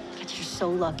them. God, you're so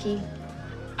lucky.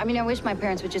 I mean, I wish my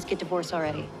parents would just get divorced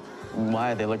already.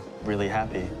 Why? They look really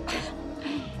happy.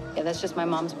 Yeah, that's just my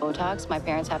mom's Botox. My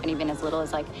parents haven't even as little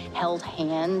as, like, held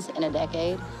hands in a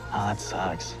decade. Oh, that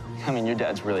sucks. I mean, your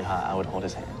dad's really hot. I would hold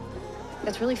his hand.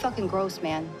 That's really fucking gross,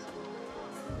 man.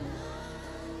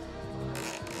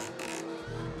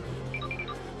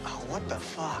 Oh, what the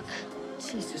fuck?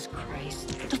 Jesus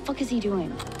Christ. What the fuck is he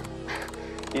doing?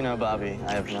 You know, Bobby,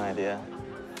 I have no idea.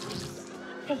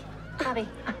 Hey, Bobby.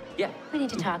 Yeah. We need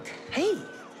to talk. Hey,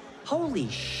 holy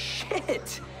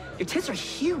shit. Your tits are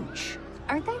huge.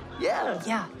 Aren't they? Yeah.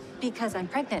 Yeah, because I'm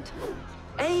pregnant.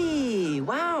 Hey,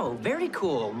 wow, very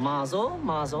cool. Mazel,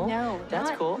 mazel. No, that's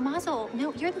not cool. Mazel.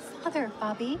 No, you're the father,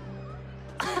 Bobby.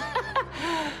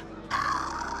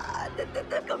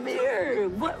 Come here.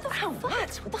 What? Wow,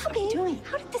 what? What the fuck are you doing?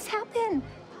 How did this happen?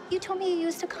 You told me you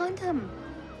used a condom.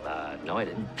 No, I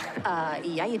didn't.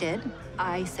 Yeah, you did.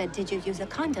 I said, did you use a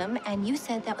condom? And you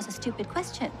said that was a stupid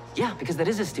question. Yeah, because that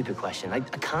is a stupid question.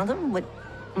 Like, a condom? What,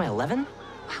 am I 11?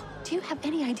 Wow, do you have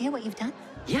any idea what you've done?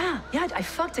 Yeah, I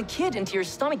fucked a kid into your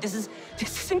stomach. This is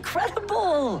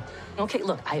incredible. Okay,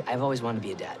 look, I've always wanted to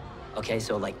be a dad. Okay,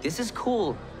 so, like, this is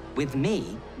cool with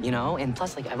me, you know? And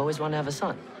plus, like, I've always wanted to have a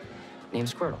son named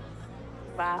Squirtle.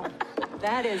 Wow,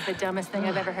 that is the dumbest thing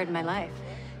I've ever heard in my life.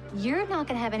 You're not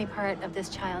gonna have any part of this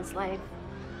child's life,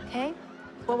 okay?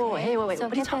 Whoa, hey, wait. So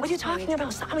What are you talking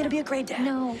about? Stop. I'm gonna be a great dad.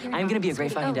 No, you're I'm not. gonna be a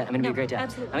great fucking dad. I'm gonna be a great dad.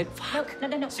 Absolutely. I mean, fuck.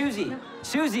 No. Susie. No.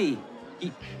 Susie.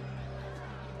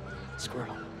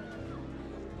 Squirtle.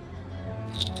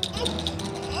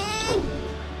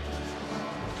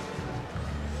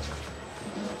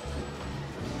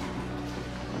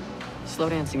 Slow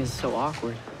dancing is so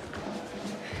awkward.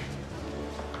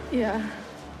 Yeah.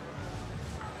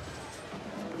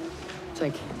 It's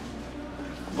like,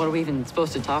 what are we even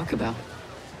supposed to talk about?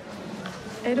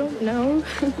 I don't know.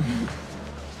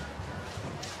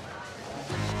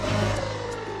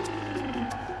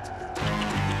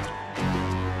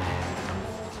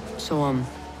 So,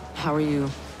 how are you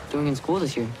doing in school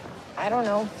this year? I don't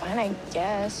know. Fine, I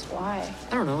guess. Why?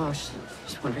 I don't know. I was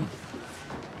just wondering.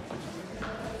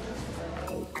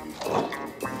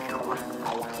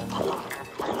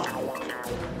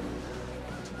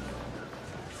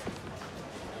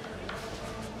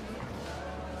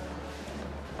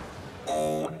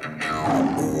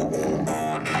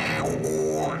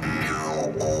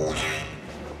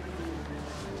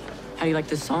 How do you like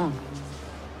this song?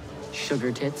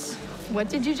 Sugar tits. What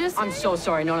did you just say? I'm so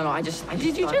sorry. No. I just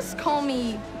Did you thought- just call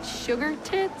me sugar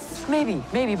tits? Maybe,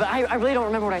 but I really don't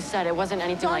remember what I said. It wasn't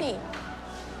anything Donny.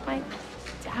 like... My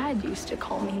dad used to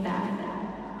call me that.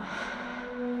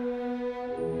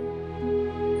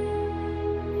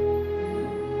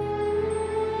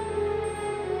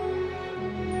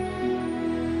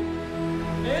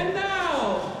 And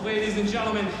now, ladies and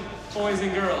gentlemen, boys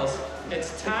and girls,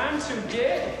 it's time to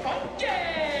get funky!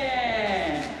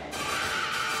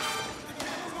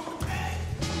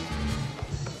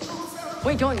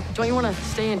 Wait, don't you want to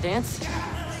stay and dance?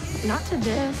 Not to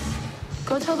this.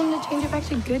 Go tell them to change it back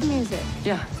to good music.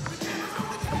 Yeah.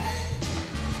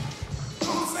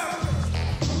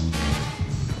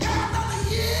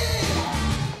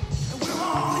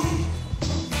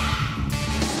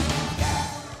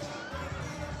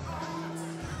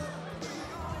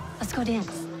 Let's go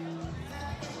dance.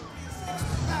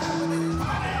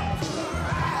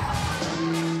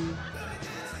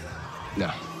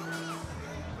 No.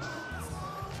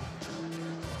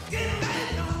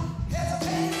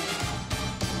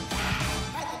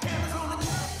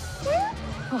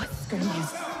 Oh, it's great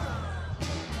music.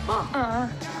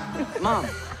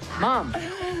 Mom.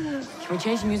 Can we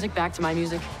change the music back to my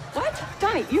music? What?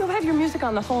 Donny, you have had your music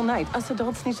on the whole night. Us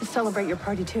adults need to celebrate your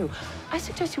party, too. I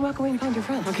suggest you walk away and find your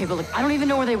friends. Okay, but look, I don't even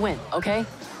know where they went, okay?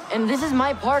 And this is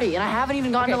my party, and I haven't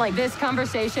even gotten to, like... This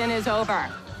conversation is over.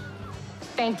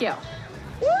 Thank you.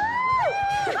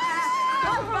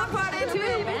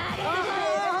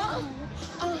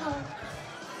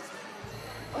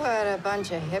 What a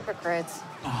bunch of hypocrites.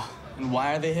 Oh, and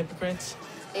why are they hypocrites?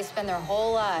 They spend their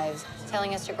whole lives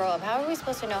telling us to grow up. How are we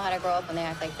supposed to know how to grow up when they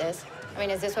act like this? I mean,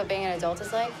 is this what being an adult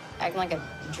is like? Acting like a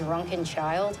drunken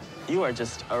child? You are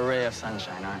just a ray of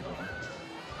sunshine, aren't you?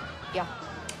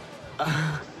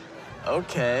 Yeah.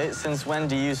 Okay, since when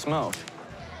do you smoke?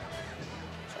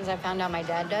 Since I found out my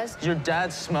dad does. Your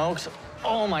dad smokes?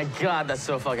 Oh my God, that's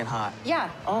so fucking hot. Yeah.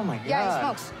 Oh my God. Yeah, he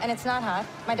smokes, and it's not hot.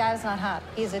 My dad is not hot.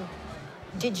 He's a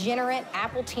degenerate,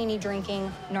 apple-teeny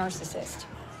drinking narcissist.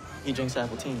 He drinks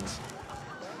apple teens.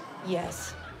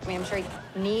 Yes. I mean, I'm sure he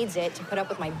needs it to put up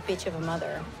with my bitch of a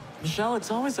mother. Michelle, it's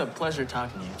always a pleasure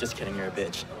talking to you. Just kidding, you're a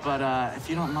bitch. But if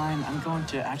you don't mind, I'm going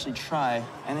to actually try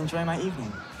and enjoy my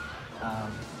evening.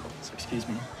 So excuse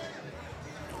me.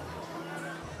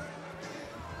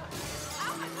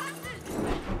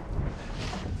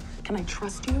 Can I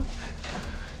trust you?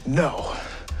 No.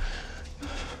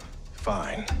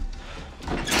 Fine.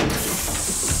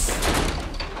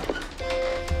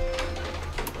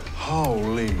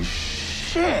 Holy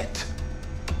shit!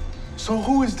 So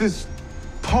who is this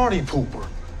party pooper?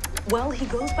 Well, he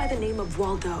goes by the name of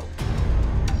Waldo.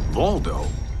 Waldo?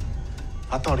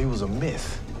 I thought he was a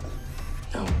myth.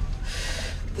 No.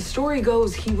 The story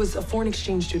goes he was a foreign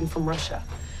exchange student from Russia.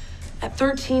 At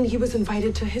 13, he was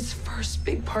invited to his first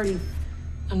big party.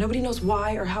 Now, nobody knows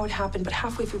why or how it happened, but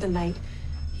halfway through the night,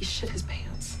 he shit his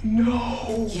pants.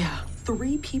 No! Yeah,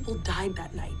 3 people died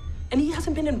that night, and he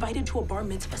hasn't been invited to a bar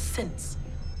mitzvah since.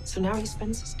 So now he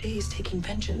spends his days taking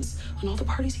vengeance on all the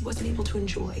parties he wasn't able to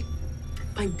enjoy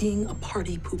by being a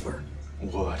party pooper.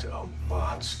 What a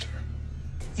monster.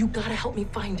 You gotta help me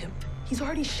find him. He's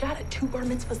already shat at 2 bar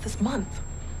mitzvahs this month.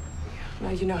 Now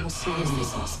you know how serious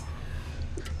this is.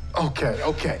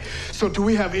 Okay. So do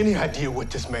we have any idea what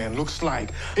this man looks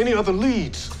like? Any other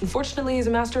leads? Unfortunately, he's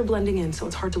a master of blending in, so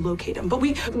it's hard to locate him. But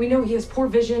we know he has poor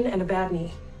vision and a bad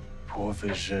knee. Poor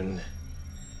vision,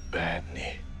 bad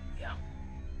knee. Yeah.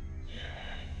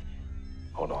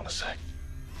 Hold on a sec.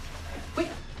 Wait.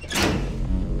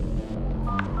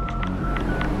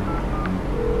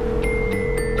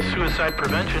 Suicide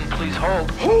prevention, please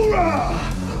hold.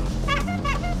 Hoorah!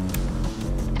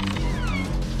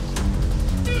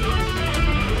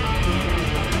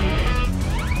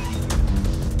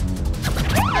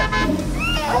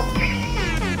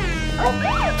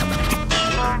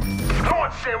 I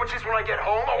want sandwiches when I get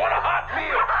home. I want a hot meal.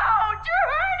 Oh, you're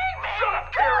hurting me! Shut up,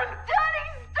 Karen! Daddy,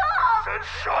 stop! I said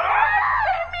shut up! You're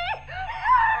hurting me!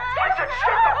 I said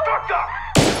shut the fuck up!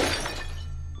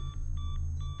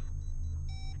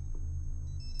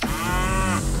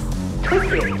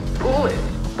 Twist it, pull it,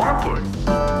 bark it.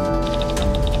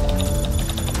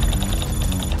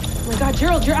 Oh my God,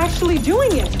 Gerald, you're actually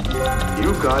doing it!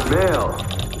 You got mail.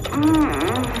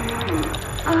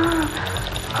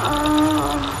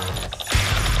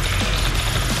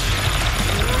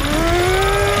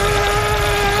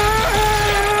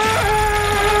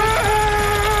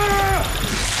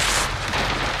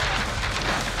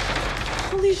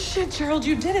 Holy shit, Gerald,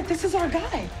 you did it. This is our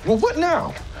guy. Well, what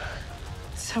now?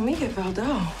 So we get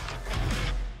Valdo.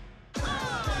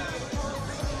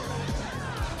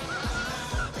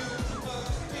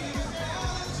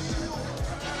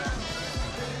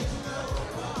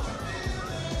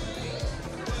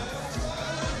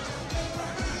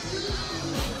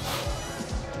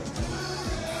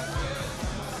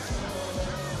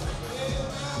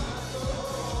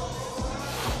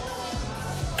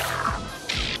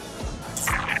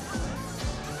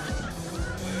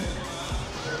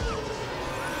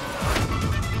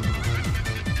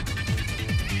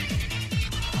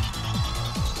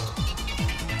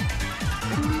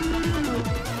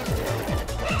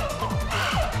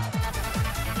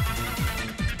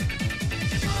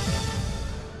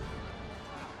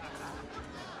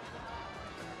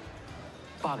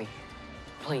 Bobby,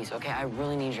 please, okay? I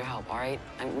really need your help, all right?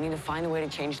 We need to find a way to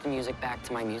change the music back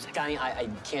to my music. Donny, I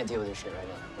can't deal with your shit right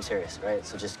now. I'm serious, right?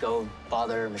 So just go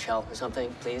bother Michelle or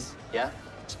something, please. Yeah?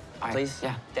 right. Please?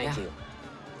 Yeah. Thank you.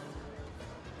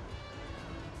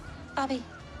 Bobby,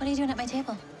 what are you doing at my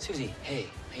table? Susie, hey,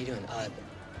 how you doing? I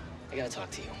gotta talk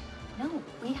to you. No,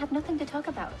 we have nothing to talk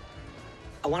about.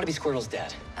 I want to be Squirtle's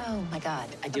dad. Oh, my God.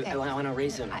 I do. Okay. I want to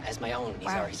raise him as my own.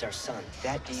 Wow. He's our son.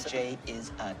 That DJ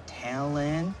is a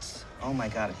talent. Oh my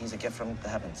God, he's a gift from the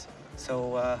heavens.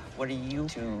 So, what are you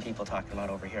two people talking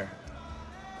about over here?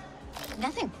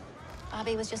 Nothing.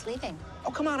 Bobby was just leaving.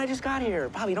 Oh, come on, I just got here.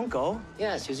 Bobby, don't go.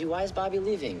 Yeah, Susie, why is Bobby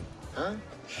leaving? Huh?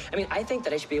 I mean, I think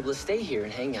that I should be able to stay here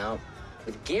and hang out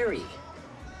with Gary.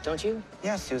 Don't you?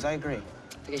 Yeah, Suze, I agree.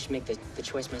 I think I should make the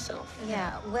choice myself.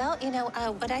 Yeah, well, you know,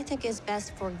 what I think is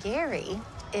best for Gary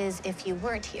is if you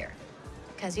weren't here,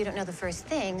 because you don't know the first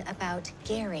thing about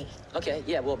Gary. Okay,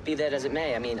 yeah, well, be that as it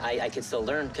may. I mean, I could still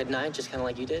learn, couldn't I? Just kind of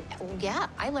like you did? Yeah,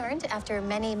 I learned after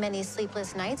many, many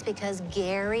sleepless nights because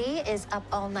Gary is up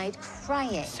all night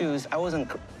crying. Suze, I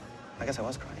guess I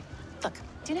was crying. Look,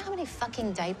 do you know how many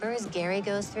fucking diapers Gary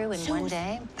goes through in one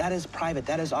day? That is private.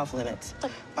 That is off limits.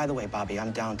 Look. By the way, Bobby,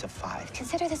 I'm down to 5.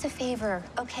 Consider this a favor,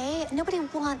 okay? Nobody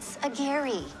wants a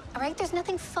Gary, all right? There's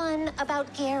nothing fun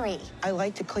about Gary. I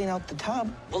like to clean out the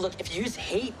tub. Well, look, if you just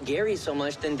hate Gary so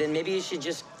much, then maybe you should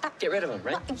just get rid of him,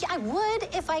 right? Well, yeah, I would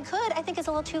if I could. I think it's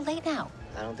a little too late now.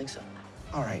 I don't think so.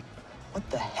 All right. What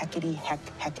the heckity heck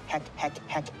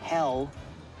hell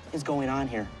is going on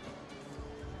here?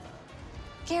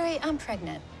 Gary, I'm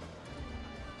pregnant.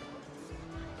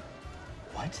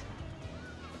 What?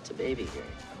 It's a baby, Gary.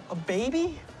 A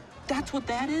baby? That's what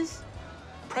that is?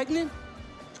 Pregnant?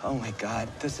 Oh my God,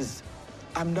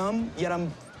 I'm numb, yet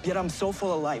I'm so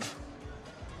full of life.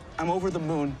 I'm over the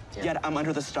moon, yet I'm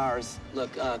under the stars.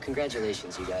 Look,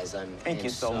 congratulations, you guys. Thank you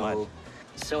so much.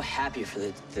 So happy for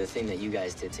the thing that you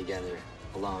guys did together,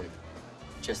 alone.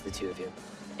 Just the two of you.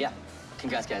 Yeah,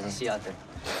 congrats, guys. I'll see you out there.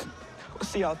 We'll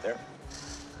see you out there.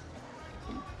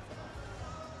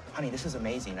 Honey, this is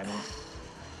amazing. I mean,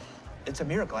 it's a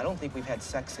miracle. I don't think we've had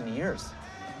sex in years.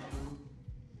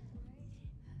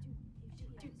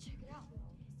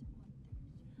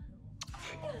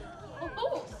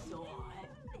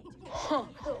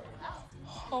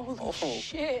 Holy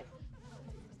shit.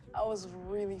 That was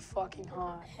really fucking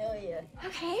hot. Hell yeah.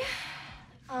 Okay.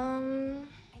 I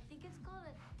think it's called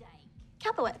a dyke.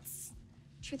 Capowitz.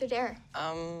 Truth or dare?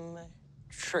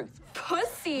 Truth.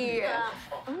 Pussy!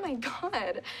 Oh my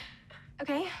God.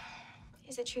 Okay.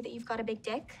 Is it true that you've got a big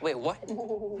dick? Wait, what?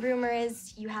 Rumor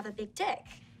is you have a big dick.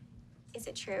 Is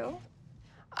it true?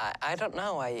 I don't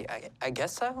know. I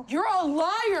guess so. You're a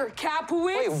liar,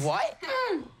 Capowitz! Wait, what?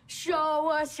 Show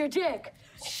us your dick!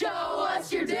 Show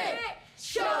us your dick!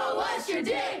 Show us your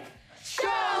dick! Show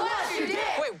us your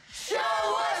dick! Wait. Show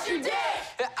us your dick!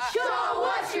 Show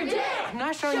us your dick! I'm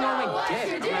not showing you all my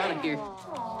dick. I'm out of here.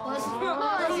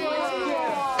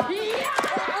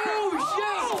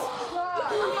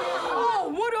 Oh,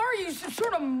 what are you, some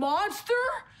sort of monster?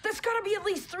 That's gotta be at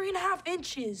least 3.5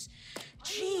 inches.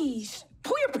 Jeez,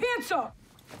 pull your pants up.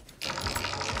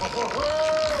 What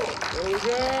do we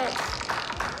got?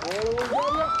 What do we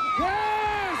got?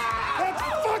 Yes! Let's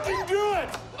fucking do it!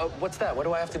 What's that? What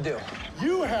do I have to do?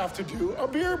 You have to do a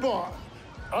beer bomb.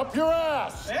 Up your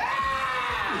ass. Yeah,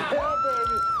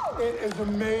 baby. It is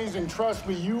amazing. Trust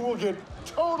me, you will get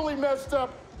totally messed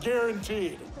up,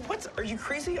 guaranteed. What? Are you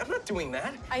crazy? I'm not doing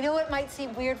that. I know it might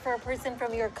seem weird for a person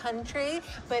from your country,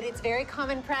 but it's very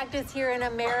common practice here in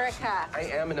America. I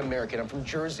am an American. I'm from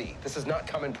Jersey. This is not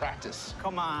common practice.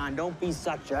 Come on, don't be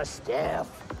such a stiff.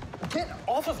 Get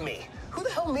off of me. Who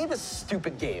the hell made this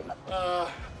stupid game?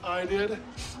 I did.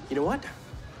 You know what?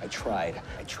 I tried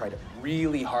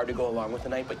really hard to go along with the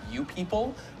night, but you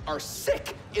people are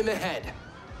sick in the head.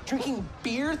 Drinking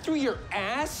beer through your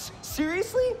ass?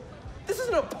 Seriously? This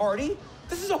isn't a party.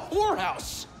 This is a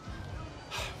whorehouse.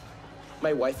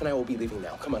 My wife and I will be leaving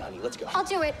now. Come on, honey, let's go. I'll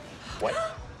do it. What?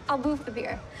 I'll move the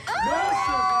beer. This is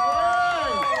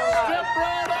right. Step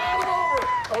right on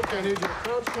over. Okay, I need you to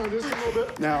crouch down just a little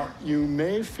bit. Now, you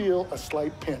may feel a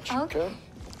slight pinch, okay?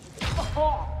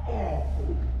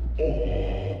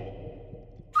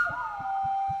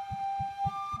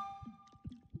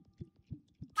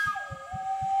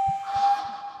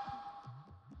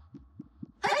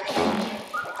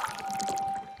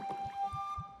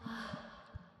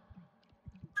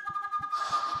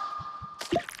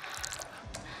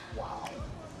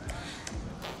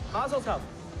 Mazel tov.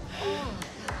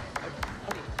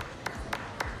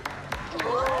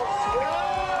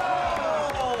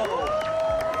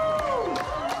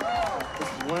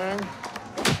 Wang,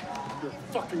 you're a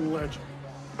fucking legend.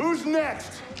 Who's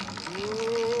next?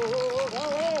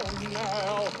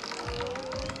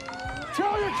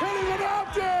 Tell your kid he's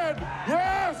adopted!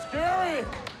 Yes, Gary!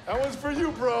 That one's for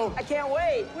you, bro. I can't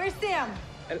wait. Where's Sam?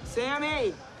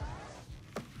 Sammy.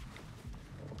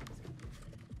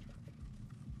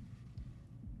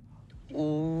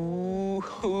 Ooh.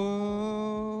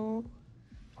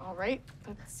 All right,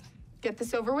 let's get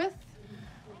this over with.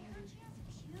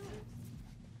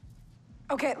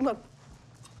 Okay, look,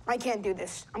 I can't do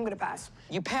this. I'm gonna pass.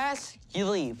 You pass, you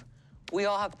leave. We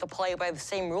all have to play by the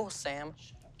same rules, Sam.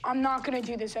 I'm not gonna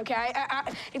do this, okay?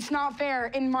 It's not fair.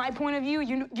 In my point of view,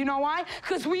 you know why?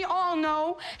 Because we all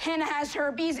know Hannah has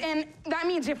herpes, and that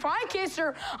means if I kiss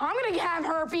her, I'm gonna have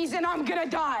herpes and I'm gonna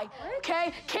die,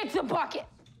 okay? Kick the bucket.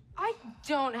 I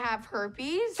don't have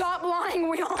herpes. Stop lying,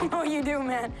 we all know you do,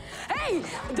 man. Hey,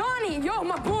 Donny, yo,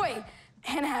 my boy.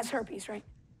 Hannah has herpes, right?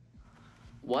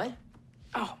 What?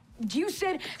 Oh, you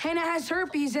said Hannah has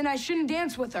herpes and I shouldn't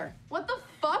dance with her. What the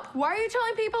fuck? Why are you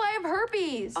telling people I have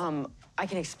herpes? I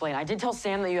can explain. I did tell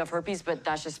Sam that you have herpes, but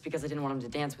that's just because I didn't want him to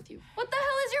dance with you. What the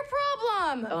hell is your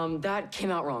problem? That came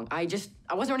out wrong. I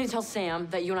wasn't ready to tell Sam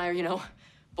that you and I are, you know,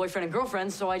 boyfriend and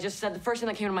girlfriend, so I just said the first thing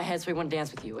that came into my head so he wouldn't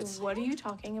dance with you. What are you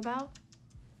talking about?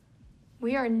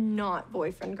 We are not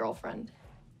boyfriend, girlfriend.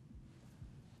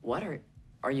 What?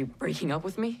 Are you breaking up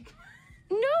with me?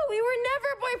 No, we were never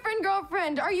boyfriend,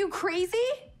 girlfriend. Are you crazy?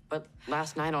 But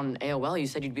last night on AOL, you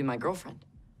said you'd be my girlfriend.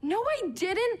 No, I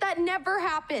didn't. That never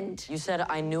happened. You said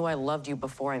I knew I loved you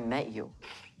before I met you.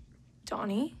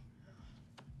 Donny,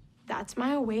 that's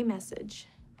my away message.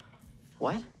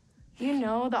 What? You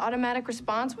know, the automatic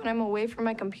response when I'm away from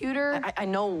my computer. I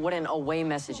know what an away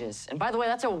message is. And by the way,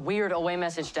 that's a weird away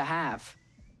message to have.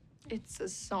 It's a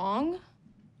song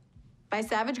by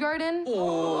Savage Garden.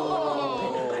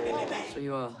 So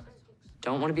you,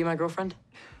 don't want to be my girlfriend?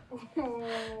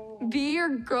 Be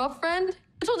your girlfriend?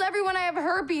 I told everyone I have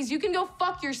herpes. You can go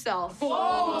fuck yourself.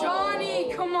 Oh,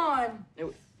 Donny, come on.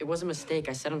 It was a mistake.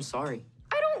 I said I'm sorry.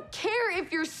 I don't care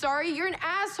if you're sorry. You're an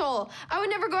asshole. I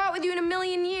would never go out with you in a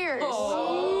million years.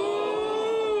 Oh.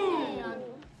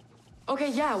 Okay,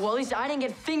 yeah, well, at least I didn't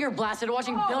get finger blasted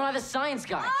watching Bill Nye the Science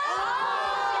Guy.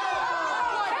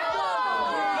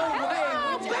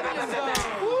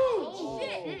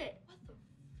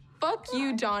 Fuck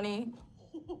you, Donny.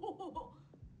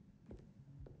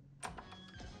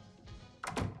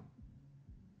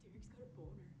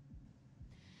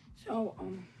 So,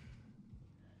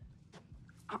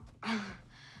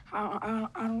 I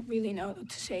don't really know what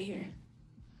to say here.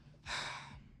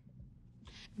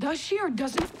 Does she or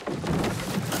doesn't?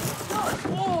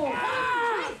 Whoa!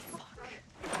 Ah!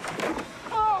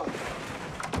 Oh!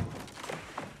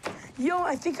 Yo,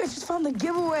 I think I just found the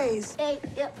giveaways. Hey,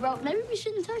 yeah, bro, maybe we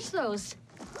shouldn't touch those.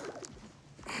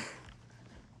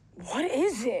 What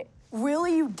is it?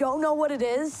 Really? You don't know what it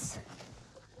is?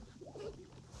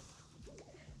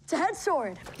 It's a head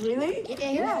sword. Really?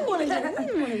 Yeah. What is it?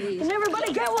 One of these. And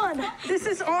everybody get one. This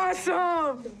is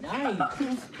awesome.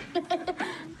 Nice.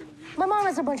 My mom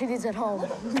has a bunch of these at home.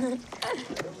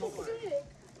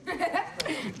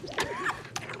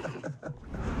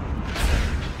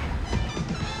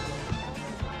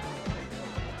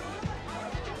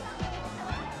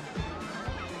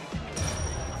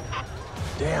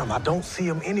 Damn, I don't see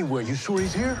him anywhere. You sure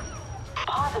he's here?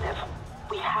 Positive.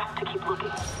 We have to keep looking.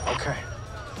 Okay.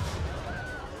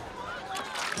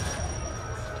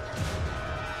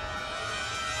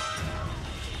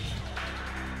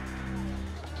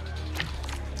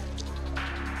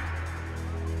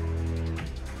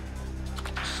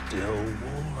 Still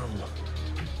warm.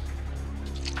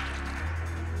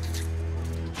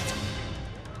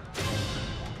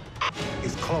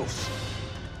 It's close.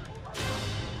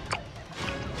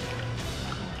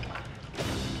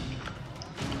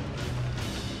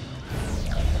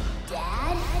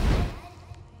 Dad?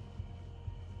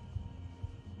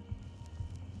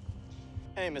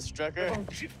 Hey, Mr. Drucker.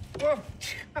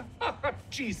 Oh,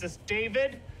 Jesus,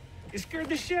 David. You scared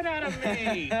the shit out of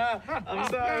me. I'm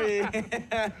sorry.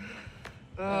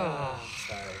 Oh,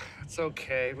 sorry. It's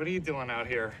okay. What are you doing out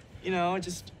here? You know,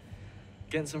 just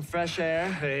getting some fresh air.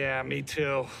 Yeah, me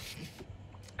too.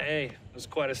 Hey, there's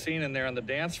quite a scene in there on the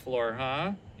dance floor,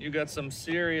 huh? You got some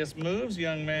serious moves,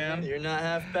 young man. You're not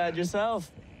half bad yourself.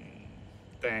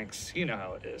 Thanks. You know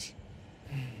how it is.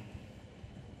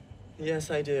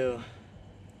 Yes, I do.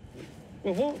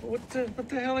 Well, what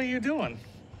the hell are you doing?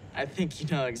 I think you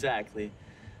know exactly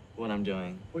what I'm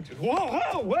doing.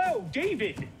 Whoa,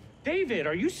 David! David,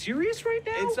 are you serious right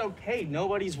now? It's okay.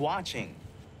 Nobody's watching.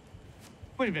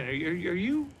 Wait a minute. Are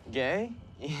you gay?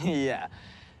 Yeah,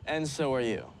 and so are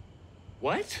you.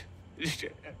 What?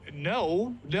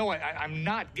 No, I'm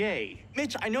not gay.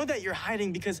 Mitch, I know that you're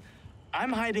hiding because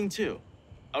I'm hiding too.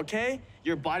 okay?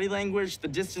 Your body language, the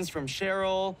distance from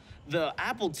Cheryl, the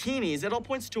apple-teenies, it all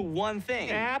points to one thing.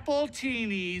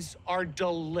 Apple-teenies are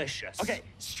delicious. Okay,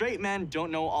 straight men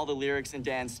don't know all the lyrics and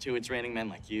dance to It's Raining Men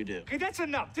like you do. Okay, that's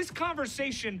enough. This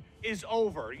conversation is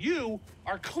over. You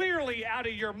are clearly out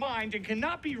of your mind and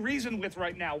cannot be reasoned with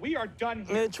right now. We are done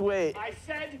here. Mitch, wait. I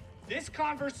said this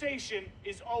conversation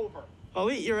is over.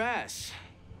 I'll eat your ass.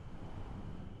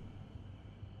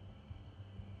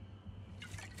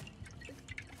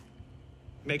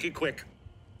 Make it quick.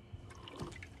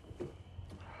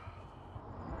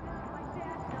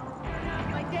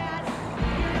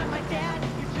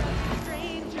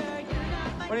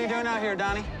 What are you doing out here,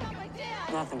 Donny?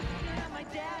 Nothing.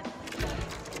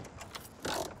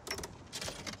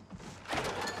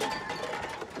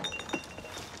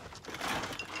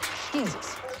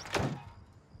 Jesus.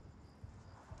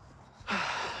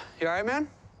 You all right, man?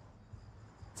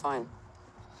 Fine.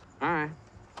 All right.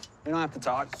 We don't have to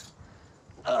talk.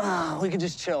 We could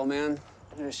just chill, man.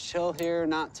 Just chill here,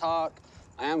 not talk.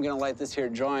 I am gonna light this here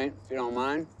joint, if you don't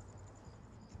mind.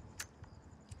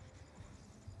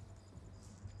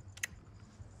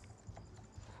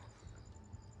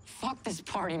 Fuck this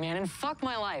party, man, and fuck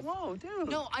my life. Whoa, dude.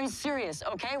 No, I'm serious,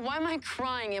 okay? Why am I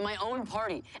crying at my own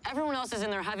party? Everyone else is in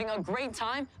there having a great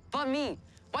time, but me.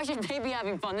 Why should they be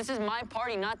having fun? This is my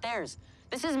party, not theirs.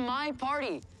 This is my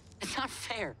party. It's not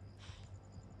fair.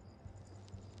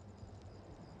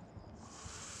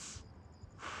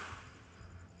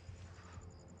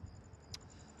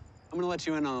 I'm gonna let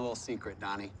you in on a little secret,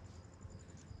 Donny.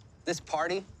 This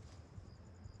party,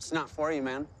 it's not for you,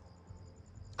 man.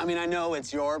 I mean, I know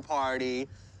it's your party,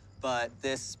 but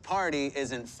this party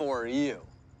isn't for you.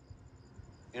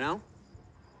 You know?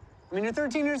 I mean, you're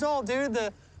 13 years old, dude.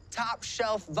 The top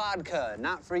shelf vodka,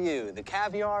 not for you. The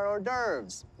caviar hors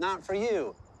d'oeuvres, not for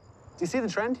you. Do you see the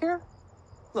trend here?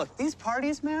 Look, these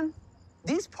parties, man,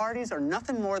 these parties are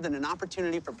nothing more than an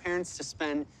opportunity for parents to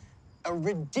spend a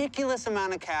ridiculous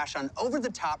amount of cash on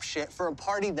over-the-top shit for a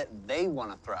party that they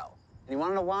want to throw. And you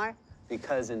want to know why?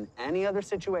 Because in any other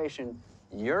situation,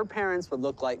 your parents would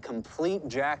look like complete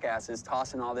jackasses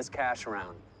tossing all this cash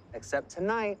around. Except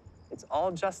tonight, it's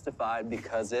all justified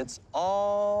because it's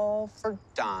all for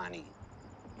Donny.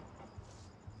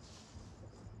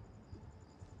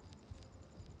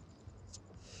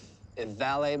 If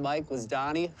Valet Mike was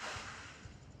Donny,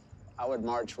 I would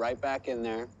march right back in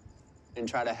there and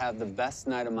try to have the best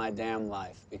night of my damn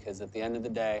life, because at the end of the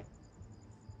day,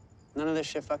 none of this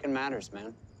shit fucking matters,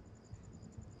 man.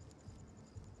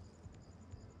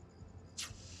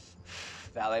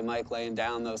 Valet Mike laying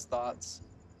down those thoughts.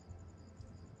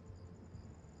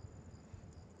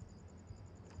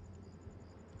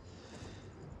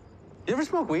 You ever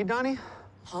smoke weed, Donny?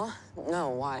 Huh?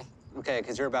 No, why? Okay,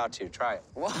 because you're about to. Try it.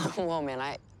 Whoa, man,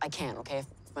 I can't, okay? If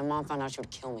my mom found out, she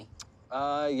would kill me.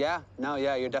 Yeah. No,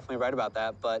 yeah, you're definitely right about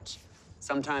that, but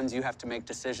sometimes you have to make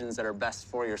decisions that are best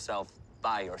for yourself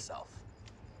by yourself.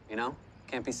 You know?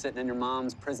 Can't be sitting in your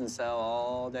mom's prison cell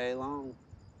all day long.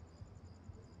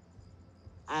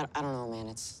 I don't know, man.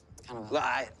 It's kind of No,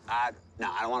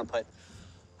 I don't want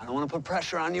to put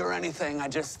pressure on you or anything. I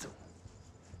just,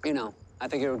 you know, I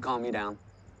think it would calm you down.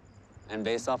 And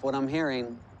based off what I'm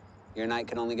hearing, your night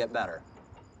can only get better.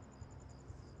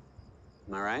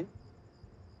 Am I right?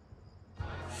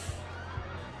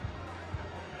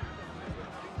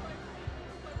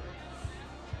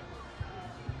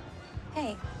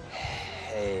 Hey.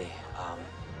 Hey,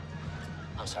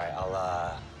 I'm sorry,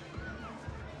 I'll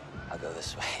go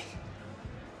this way.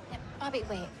 Yeah, Bobby,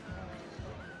 wait.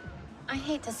 I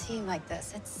hate to see you like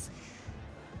this. It's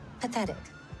pathetic.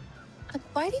 Look,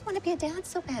 why do you want to be a dad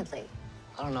so badly?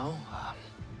 I don't know,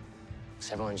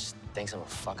 'cause everyone just thinks I'm a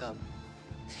fuck-up.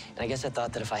 And I guess I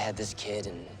thought that if I had this kid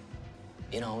and,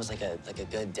 you know, I was like a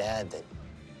good dad, that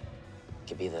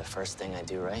could be the first thing I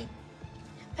do right.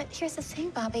 But here's the thing,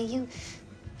 Bobby.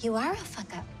 You are a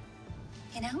fuck-up.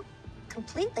 You know?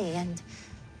 Completely and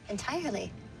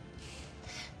entirely.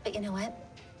 But you know what?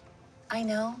 I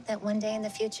know that one day in the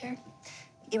future,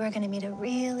 you are going to meet a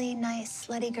really nice,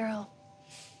 slutty girl.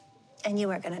 And you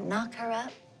are going to knock her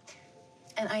up.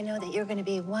 And I know that you're going to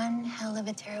be one hell of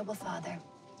a terrible father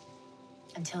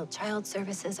until child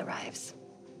services arrives.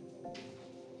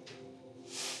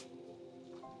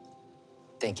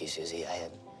 Thank you, Susie. I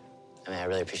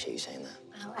really appreciate you saying that.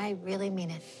 Well, I really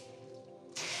mean it.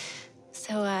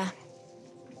 So,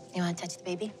 you want to touch the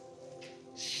baby?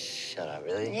 Shut up,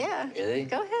 really? Yeah. Really?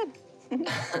 Go ahead.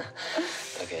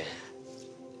 Okay.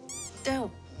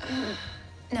 No.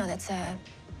 No, that's,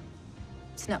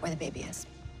 it's not where the baby is.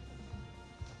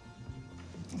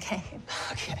 Okay.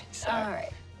 Okay, sorry. All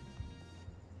right.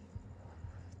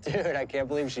 Dude, I can't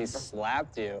believe she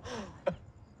slapped you.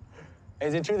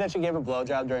 Is it true that she gave a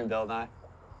blowjob during Bill night?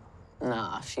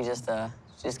 Nah, she just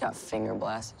got finger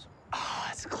blasted. Oh,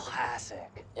 that's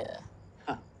classic. Yeah.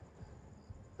 Huh.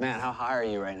 Man, how high are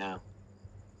you right now?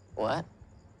 What?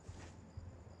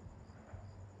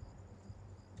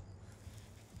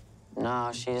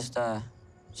 No, she just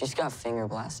got finger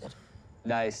blasted.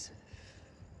 Nice.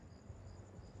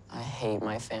 I hate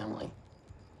my family.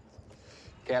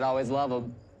 Can't always love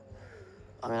them.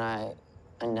 I mean,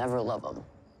 I never love them.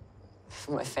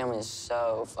 My family is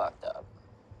so fucked up.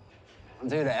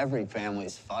 Dude, every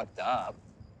family's fucked up.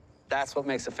 That's what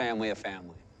makes a family a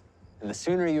family. And the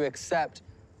sooner you accept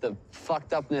the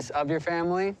fucked upness of your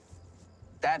family,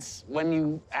 that's when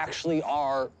you actually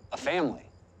are a family.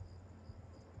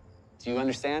 Do you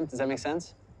understand? Does that make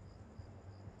sense?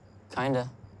 Kinda.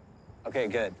 Okay,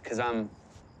 good, because I'm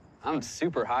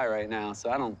super high right now, so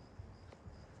I don't,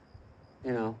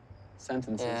 you know,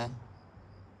 sentences. Yeah.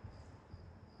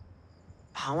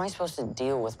 How am I supposed to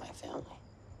deal with my family?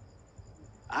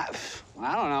 I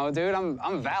don't know, dude.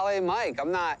 I'm Valet Mike.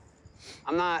 I'm not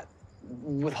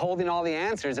withholding all the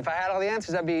answers. If I had all the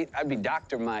answers, I'd be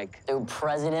Dr. Mike. Dude,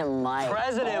 President Mike.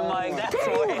 President Mike, that's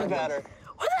way better.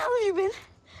 Where the hell have you been?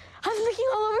 I've been looking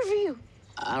all over for you.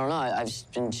 I don't know. I've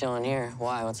just been chilling here.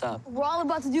 Why? What's up? We're all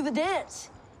about to do the dance.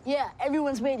 Yeah,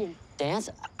 everyone's waiting. Dance?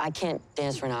 I can't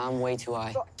dance right now. I'm way too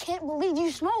high. Bro, I can't believe you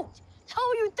smoked. How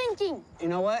are you thinking? You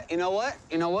know what? You know what?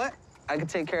 You know what? I can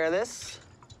take care of this.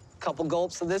 Couple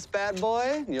gulps of this bad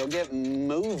boy, and you'll get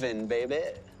moving, baby.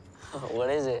 What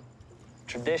is it?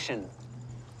 Tradition.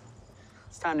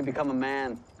 It's time to become a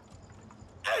man.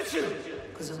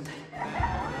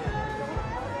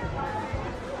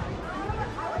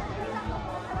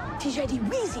 TJD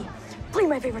Weezy, play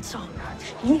my favorite song.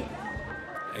 Yeah.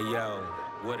 Hey, yo,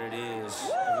 what it is.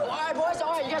 All right, boys,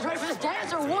 all right. You guys ready for this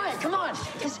dance or what? Come on.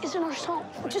 This isn't our song.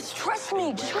 Just trust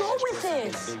me. Just go with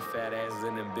this. Big fat asses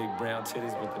and them big brown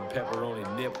titties with them pepperoni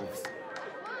nipples.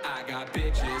 I got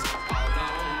bitches all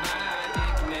on my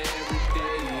dick and every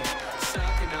day,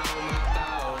 sucking on my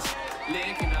balls,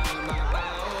 licking on my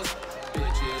balls.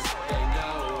 Bitches, they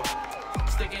know,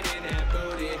 sticking in that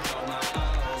booty on my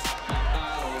balls,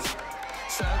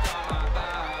 suck on my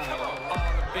balls, all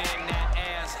up in that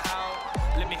asshole.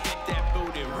 Let me hit that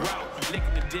booty raw,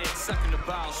 licking the dick, sucking the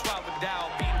balls, swallow it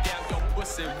down, beating down your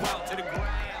pussy, well to the ground.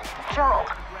 Gerald,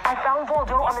 I found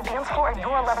Waldo on the dance floor at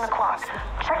your 11 o'clock.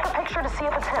 Check the picture to see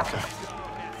if it's him.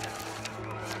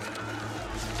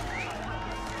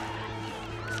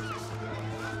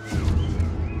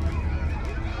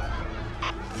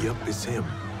 Yep, it's him.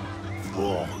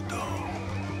 Waldo.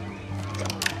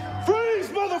 Freeze,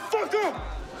 motherfucker!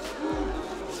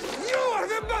 You are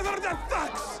the mother that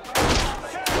fucks!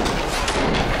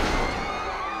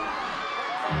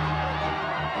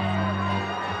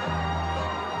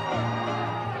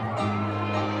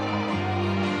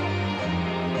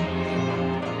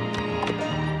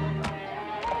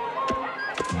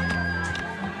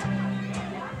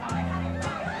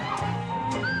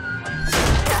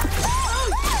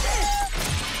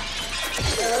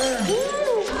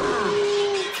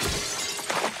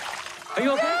 Are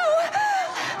you okay? No!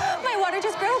 My water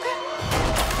just broke.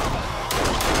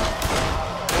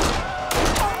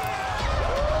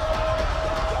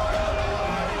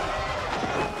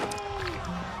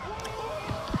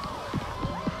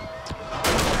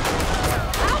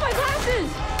 Ow, my glasses!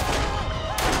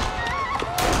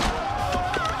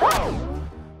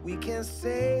 We can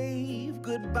save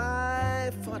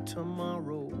goodbye for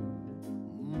tomorrow.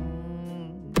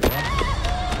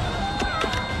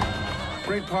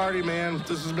 Great party, man.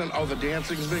 This has been, the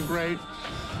dancing's been great.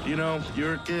 You know,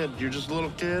 you're a kid. You're just a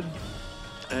little kid.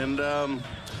 And now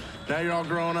you're all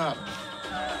grown up.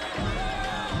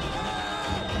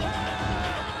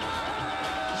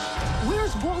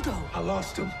 Where's Waldo? I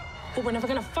lost him. But we're never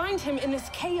gonna find him in this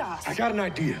chaos. I got an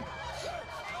idea.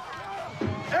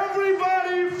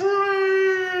 Everybody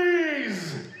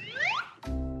freeze!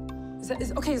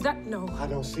 Is that, no. I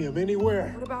don't see him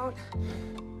anywhere. What about,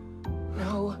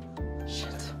 no, shit.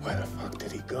 Where the fuck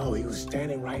did he go? He was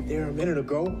standing right there a minute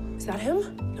ago. Is that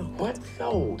him? No. What?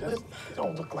 No, that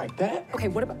don't look like that. Okay,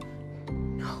 what about,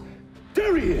 no.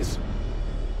 There he is!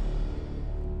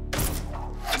 What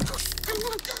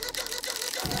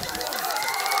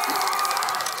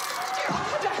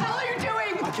the hell are you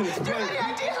doing? I can explain. Do you have any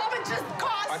idea how much this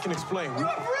costs? I can explain. You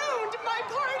have ruined my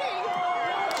party.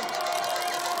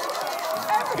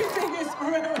 Everything is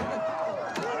ruined.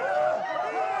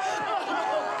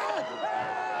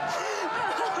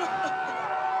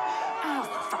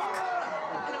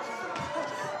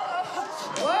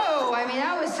 Whoa, I mean,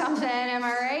 that was something, am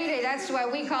I right?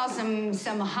 what we call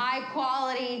some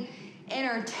high-quality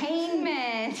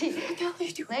entertainment.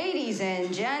 Ladies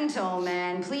and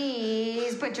gentlemen,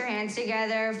 please put your hands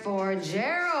together for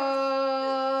Gerald.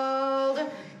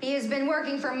 He has been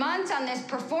working for months on this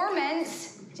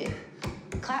performance.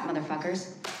 Clap,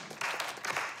 motherfuckers.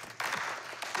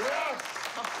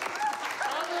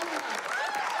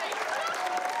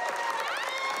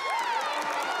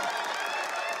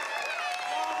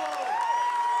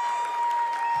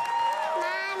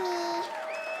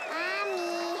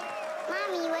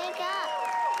 Mommy, wake up.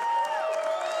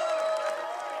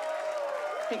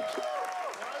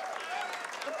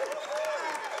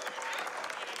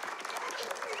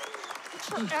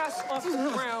 Ass off the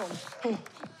ground.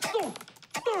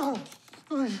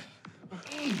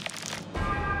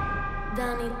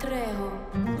 Donny Trejo.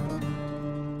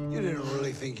 You didn't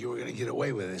really think you were gonna get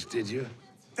away with this, did you?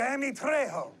 Danny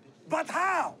Trejo. But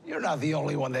how? You're not the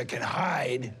only one that can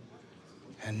hide.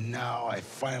 And now I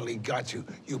finally got you,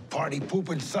 you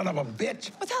party-pooping son of a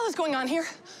bitch. What the hell is going on here?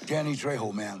 Danny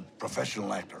Trejo, man.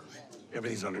 Professional actor.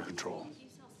 Everything's under control.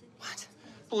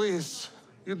 Please,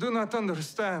 you do not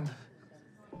understand.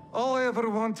 All I ever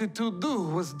wanted to do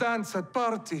was dance at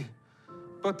party.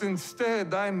 But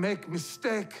instead, I make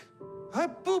mistake. I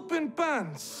poop in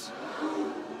pants.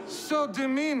 So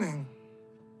demeaning.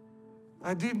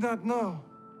 I did not know.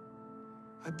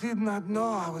 I did not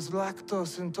know I was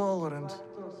lactose intolerant.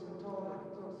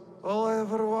 All I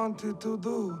ever wanted to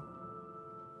do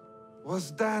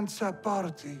was dance at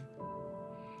party.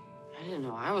 I didn't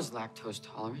know I was lactose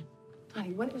tolerant.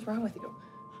 Donny, what is wrong with you?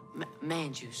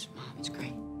 Man juice, Mom, it's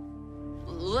great.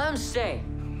 Let him stay.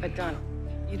 But Donny,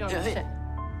 you don't understand.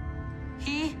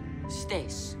 He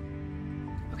stays.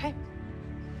 Okay.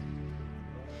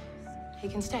 He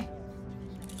can stay.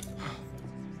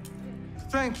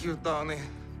 Thank you, Donny.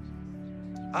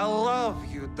 I love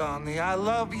you, Donny. I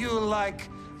love you like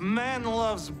man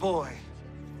loves boy.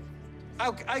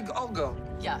 I'll go.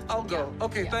 Yeah. I'll go.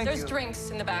 Okay, thank you. There's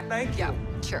drinks in the back. Thank you. Yeah,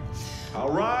 sure.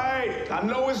 All right, I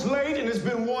know it's late and it's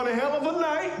been one hell of a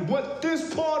night, but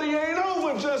this party ain't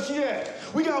over just yet.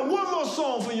 We got one more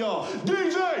song for y'all.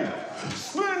 DJ,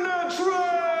 spin that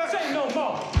track! Say no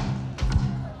more.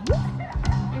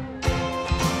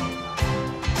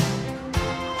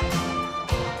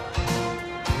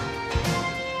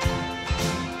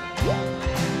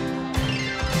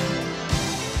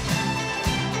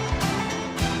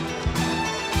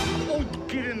 Oh,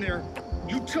 get in there.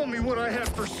 You tell me what I had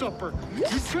for supper.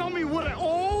 You tell me what I...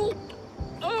 Oh,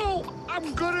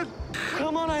 I'm gonna...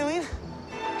 Come on, Eileen.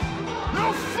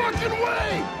 No fucking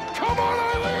way! Come on,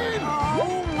 Eileen!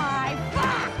 Oh my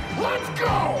fuck! Let's go!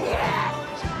 Yeah!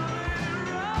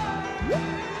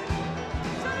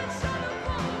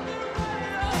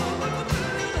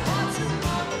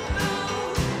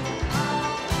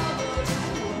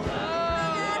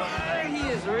 He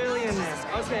is really in this.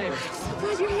 Okay. So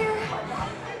glad you're here.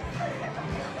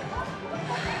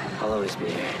 I'll always be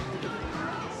here.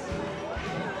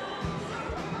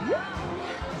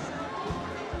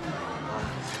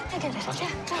 I got it.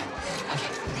 Yeah, go.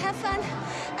 Have fun.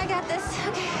 I got this.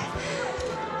 Okay.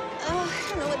 Oh, I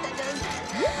don't know what that does.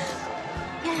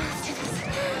 Yeah, let's do this.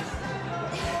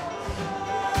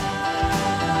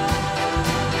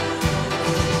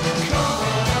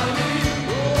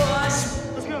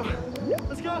 Let's go.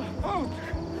 Let's go. Oh.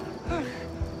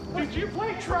 Did you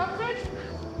play trumpet?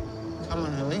 Come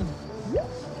on, Eileen.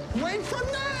 Wait for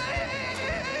me!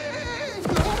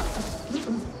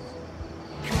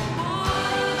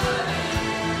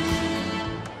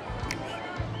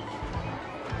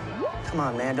 Come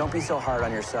on, man, don't be so hard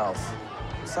on yourself.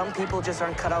 Some people just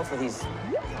aren't cut out for these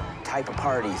type of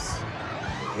parties.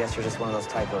 I guess you're just one of those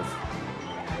type of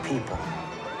people.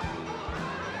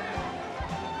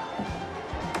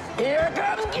 Here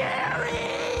comes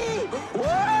Gary!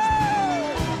 Whoa!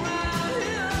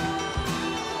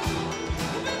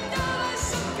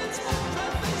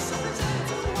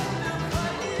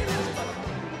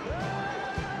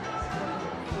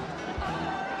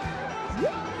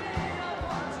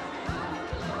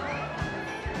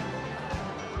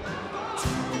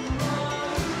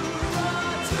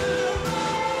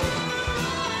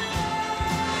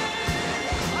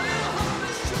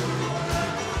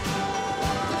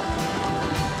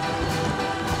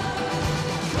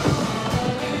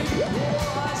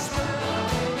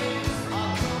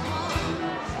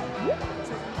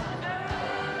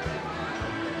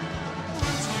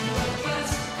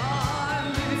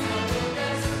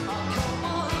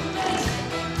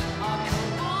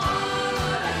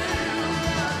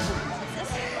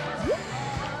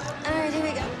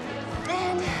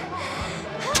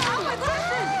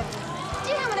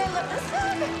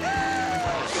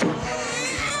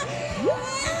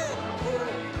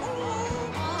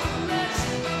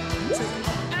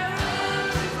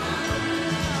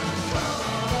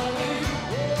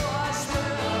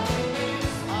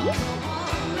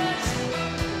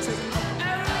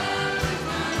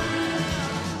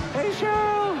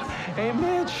 Hey,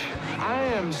 Mitch. I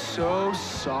am so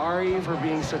sorry for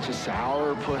being such a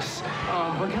sourpuss.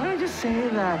 But can I just say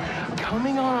that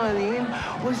coming on Eileen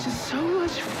was just so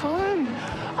much fun.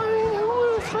 I mean, who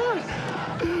would have thought?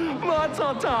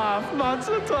 Mazel tov,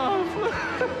 mazel tov.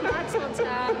 Mazel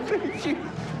tov. Thank you.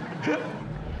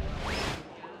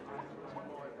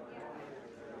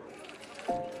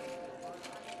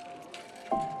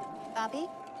 Bobby,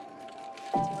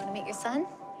 do you want to meet your son?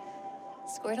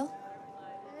 Squirtle?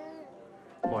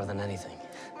 More than anything.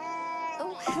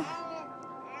 Oh.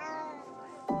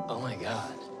 Oh my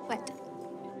God. What?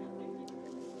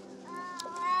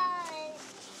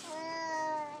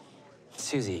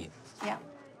 Susie, Yeah.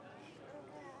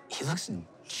 he looks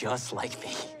just like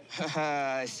me.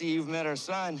 I see you've met our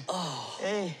son. Oh.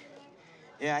 Hey.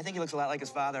 Yeah, I think he looks a lot like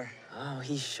his father. Oh,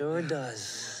 he sure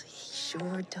does. He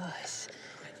sure does.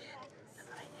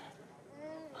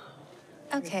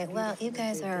 Okay, well, you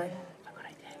guys are...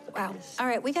 Wow. All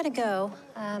right, we gotta go.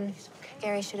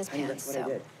 Gary shit his pants,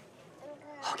 so...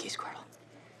 Okay, Squirtle.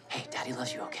 Hey, Daddy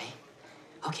loves you, okay?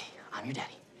 Okay, I'm your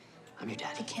daddy. I'm your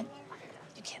daddy.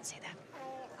 You can't say that.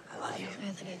 I love you. I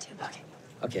love you too. Okay.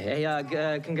 Okay,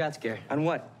 hey, congrats, Gary. On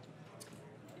what?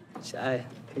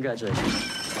 Congratulations.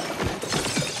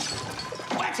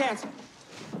 Wax hands!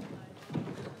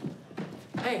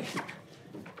 Hey,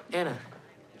 Anna.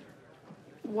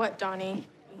 What, Donny?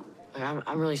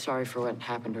 I'm really sorry for what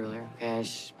happened earlier. Okay,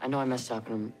 I know I messed up,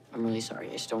 and I'm really sorry.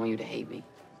 I just don't want you to hate me.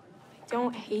 I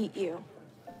don't hate you.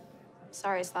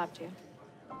 Sorry I slapped you.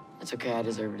 It's okay. I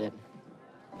deserved it.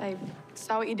 I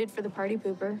saw what you did for the party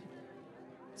pooper.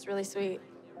 It's really sweet.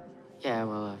 Yeah,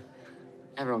 well,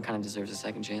 everyone kind of deserves a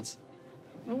second chance.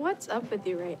 What's up with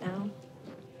you right now?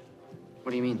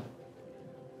 What do you mean?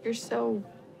 You're so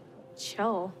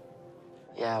chill.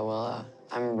 Yeah, well,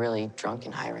 I'm really drunk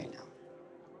and high right now.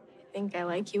 I think I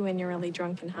like you when you're really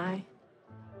drunk and high.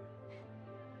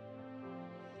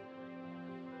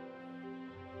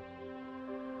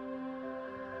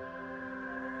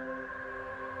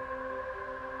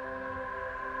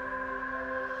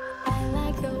 I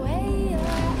like the way your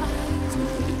eyes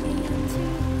look into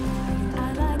mine.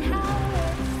 I like how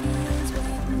it feels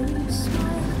when you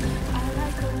smile. I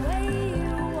like the way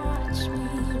you watch me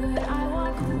when I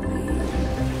walk away.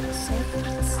 So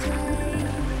stay.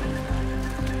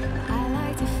 I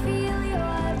like to feel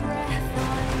your breath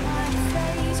on my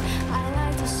face. I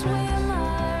like to swim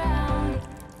around.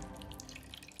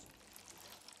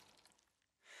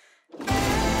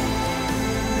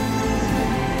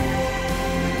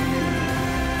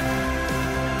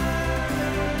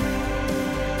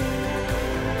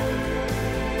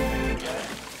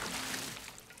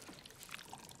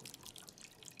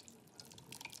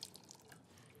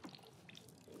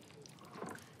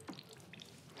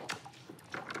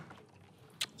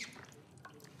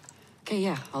 Okay,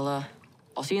 yeah, I'll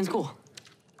see you in school.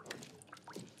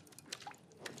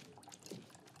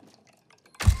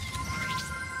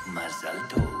 Mazal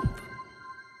tov.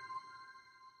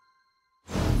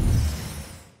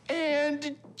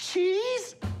 And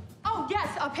cheese? Oh, yes,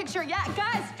 a picture. Yeah,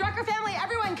 guys, Drucker family,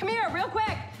 everyone, come here, real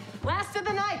quick. Last of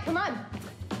the night, come on.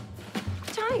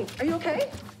 Johnny, are you okay?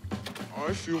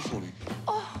 I feel funny.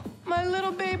 Oh, my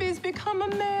little baby's become a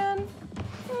man.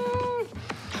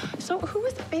 So who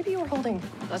was the baby you were holding?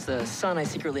 That's the son I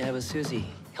secretly have with Susie.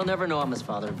 He'll never know I'm his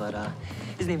father, but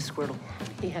his name's Squirtle.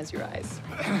 He has your eyes.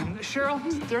 Cheryl,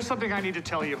 there's something I need to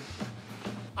tell you.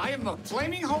 I am a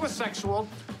flaming homosexual.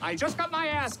 I just got my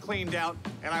ass cleaned out,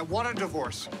 and I want a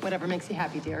divorce. Whatever makes you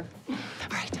happy, dear. All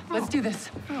right, let's do this.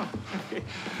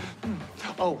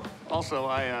 Oh, also,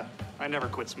 I never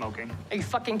quit smoking. Are you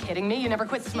fucking kidding me? You never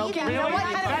quit smoking? Really? You know what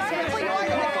kind of That's person you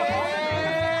are?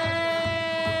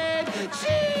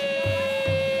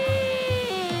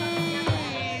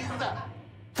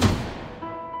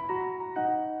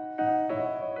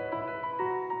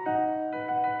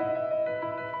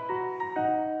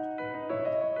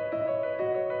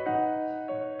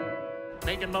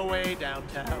 Making my way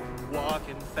downtown,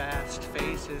 walking fast,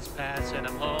 faces pass, and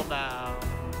I'm homebound.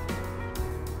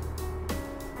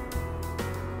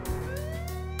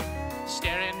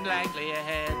 Staring blankly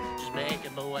ahead, just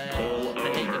making my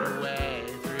way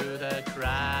through the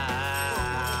crowd.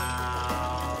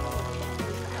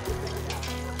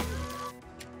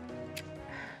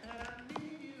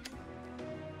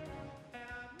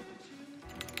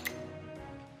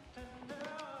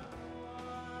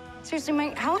 Seriously,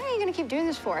 Mike, how long are you gonna keep doing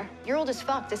this for? You're old as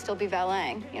fuck to still be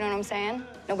valeting. You know what I'm saying?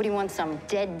 Nobody wants some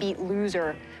deadbeat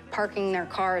loser parking their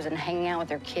cars and hanging out with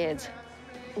their kids.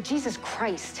 And Jesus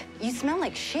Christ, you smell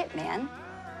like shit, man.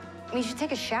 I mean, you should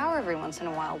take a shower every once in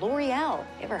a while. L'Oreal,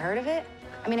 you ever heard of it?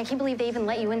 I mean, I can't believe they even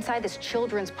let you inside this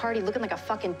children's party looking like a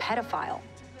fucking pedophile.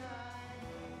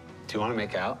 Do you want to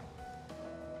make out?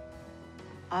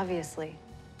 Obviously.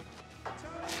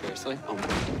 Seriously?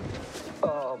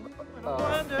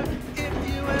 Wonder if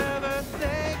you ever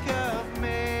think of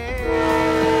me.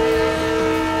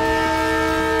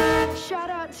 Shout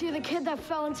out to the kid that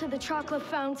fell into the chocolate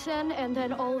fountain, and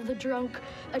then all of the drunk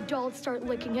adults start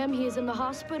licking him. He is in the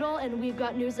hospital, and we've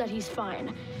got news that he's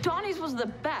fine. Donny's was the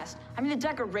best. I mean, the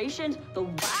decorations, the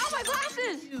wow, my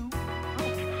glasses!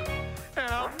 And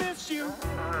I'll miss you.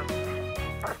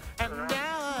 And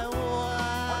now I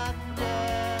wonder.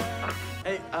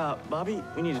 Hey, Bobby,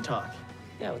 we need to talk.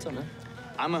 Yeah, what's up, man?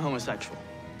 I'm a homosexual.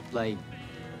 Like,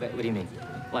 what do you mean?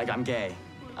 Like, I'm gay.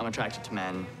 I'm attracted to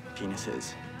men,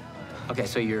 penises. Okay,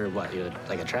 so you're what? You're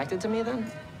like attracted to me then?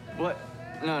 What?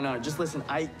 No, just listen.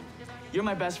 You're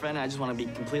my best friend, and I just want to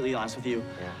be completely honest with you.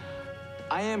 Yeah.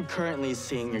 I am currently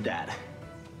seeing your dad.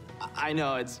 I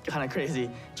know, it's kind of crazy.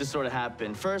 Just sort of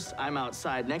happened. First, I'm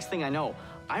outside. Next thing I know,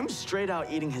 I'm straight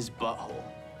out eating his butthole.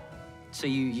 So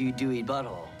you do eat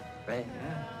butthole, right?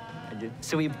 Yeah, I do.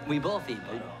 So we both eat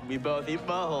butthole. We both eat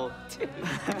butthole. Dude,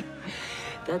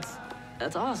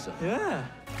 that's awesome. Yeah.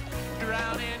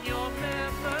 Drown in your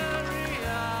memory.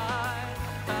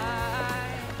 I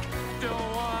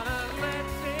don't wanna let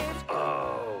this.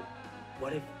 Oh,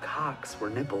 what if cocks were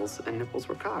nipples and nipples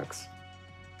were cocks?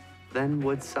 Then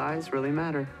would size really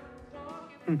matter?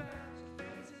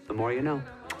 The more you know.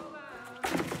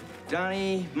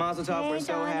 Donny, Mazel Tov, we're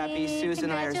so happy.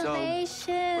 Susan and I are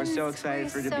we're so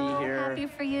excited to be here. Happy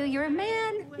for you. You're a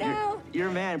man now. You're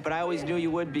a man, but I always knew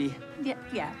you would be.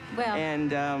 Yeah. Well.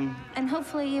 And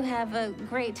hopefully you have a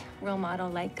great role model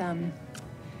like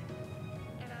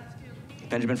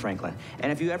Benjamin Franklin. And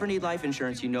if you ever need life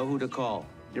insurance, you know who to call.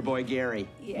 Your boy Gary.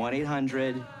 Yeah.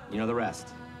 1-800, you know the rest.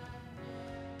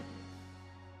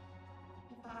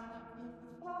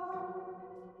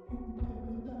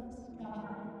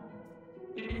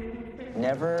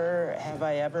 Never have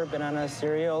I ever been on a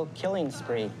serial killing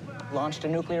spree. Launched a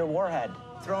nuclear warhead.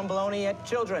 Thrown baloney at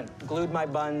children. Glued my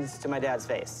buns to my dad's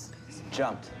face.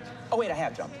 Jumped. Oh, wait, I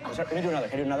have jumped. Let me do another.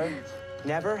 Can I do another?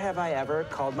 Never have I ever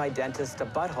called my dentist a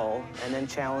butthole and then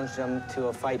challenged him to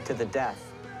a fight to the death.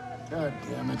 God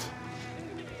damn it.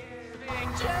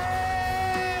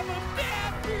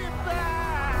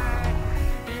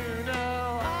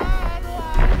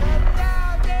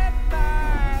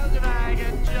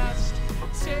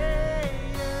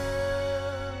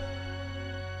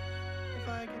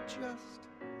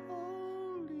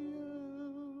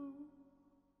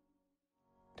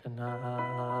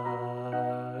 Tonight.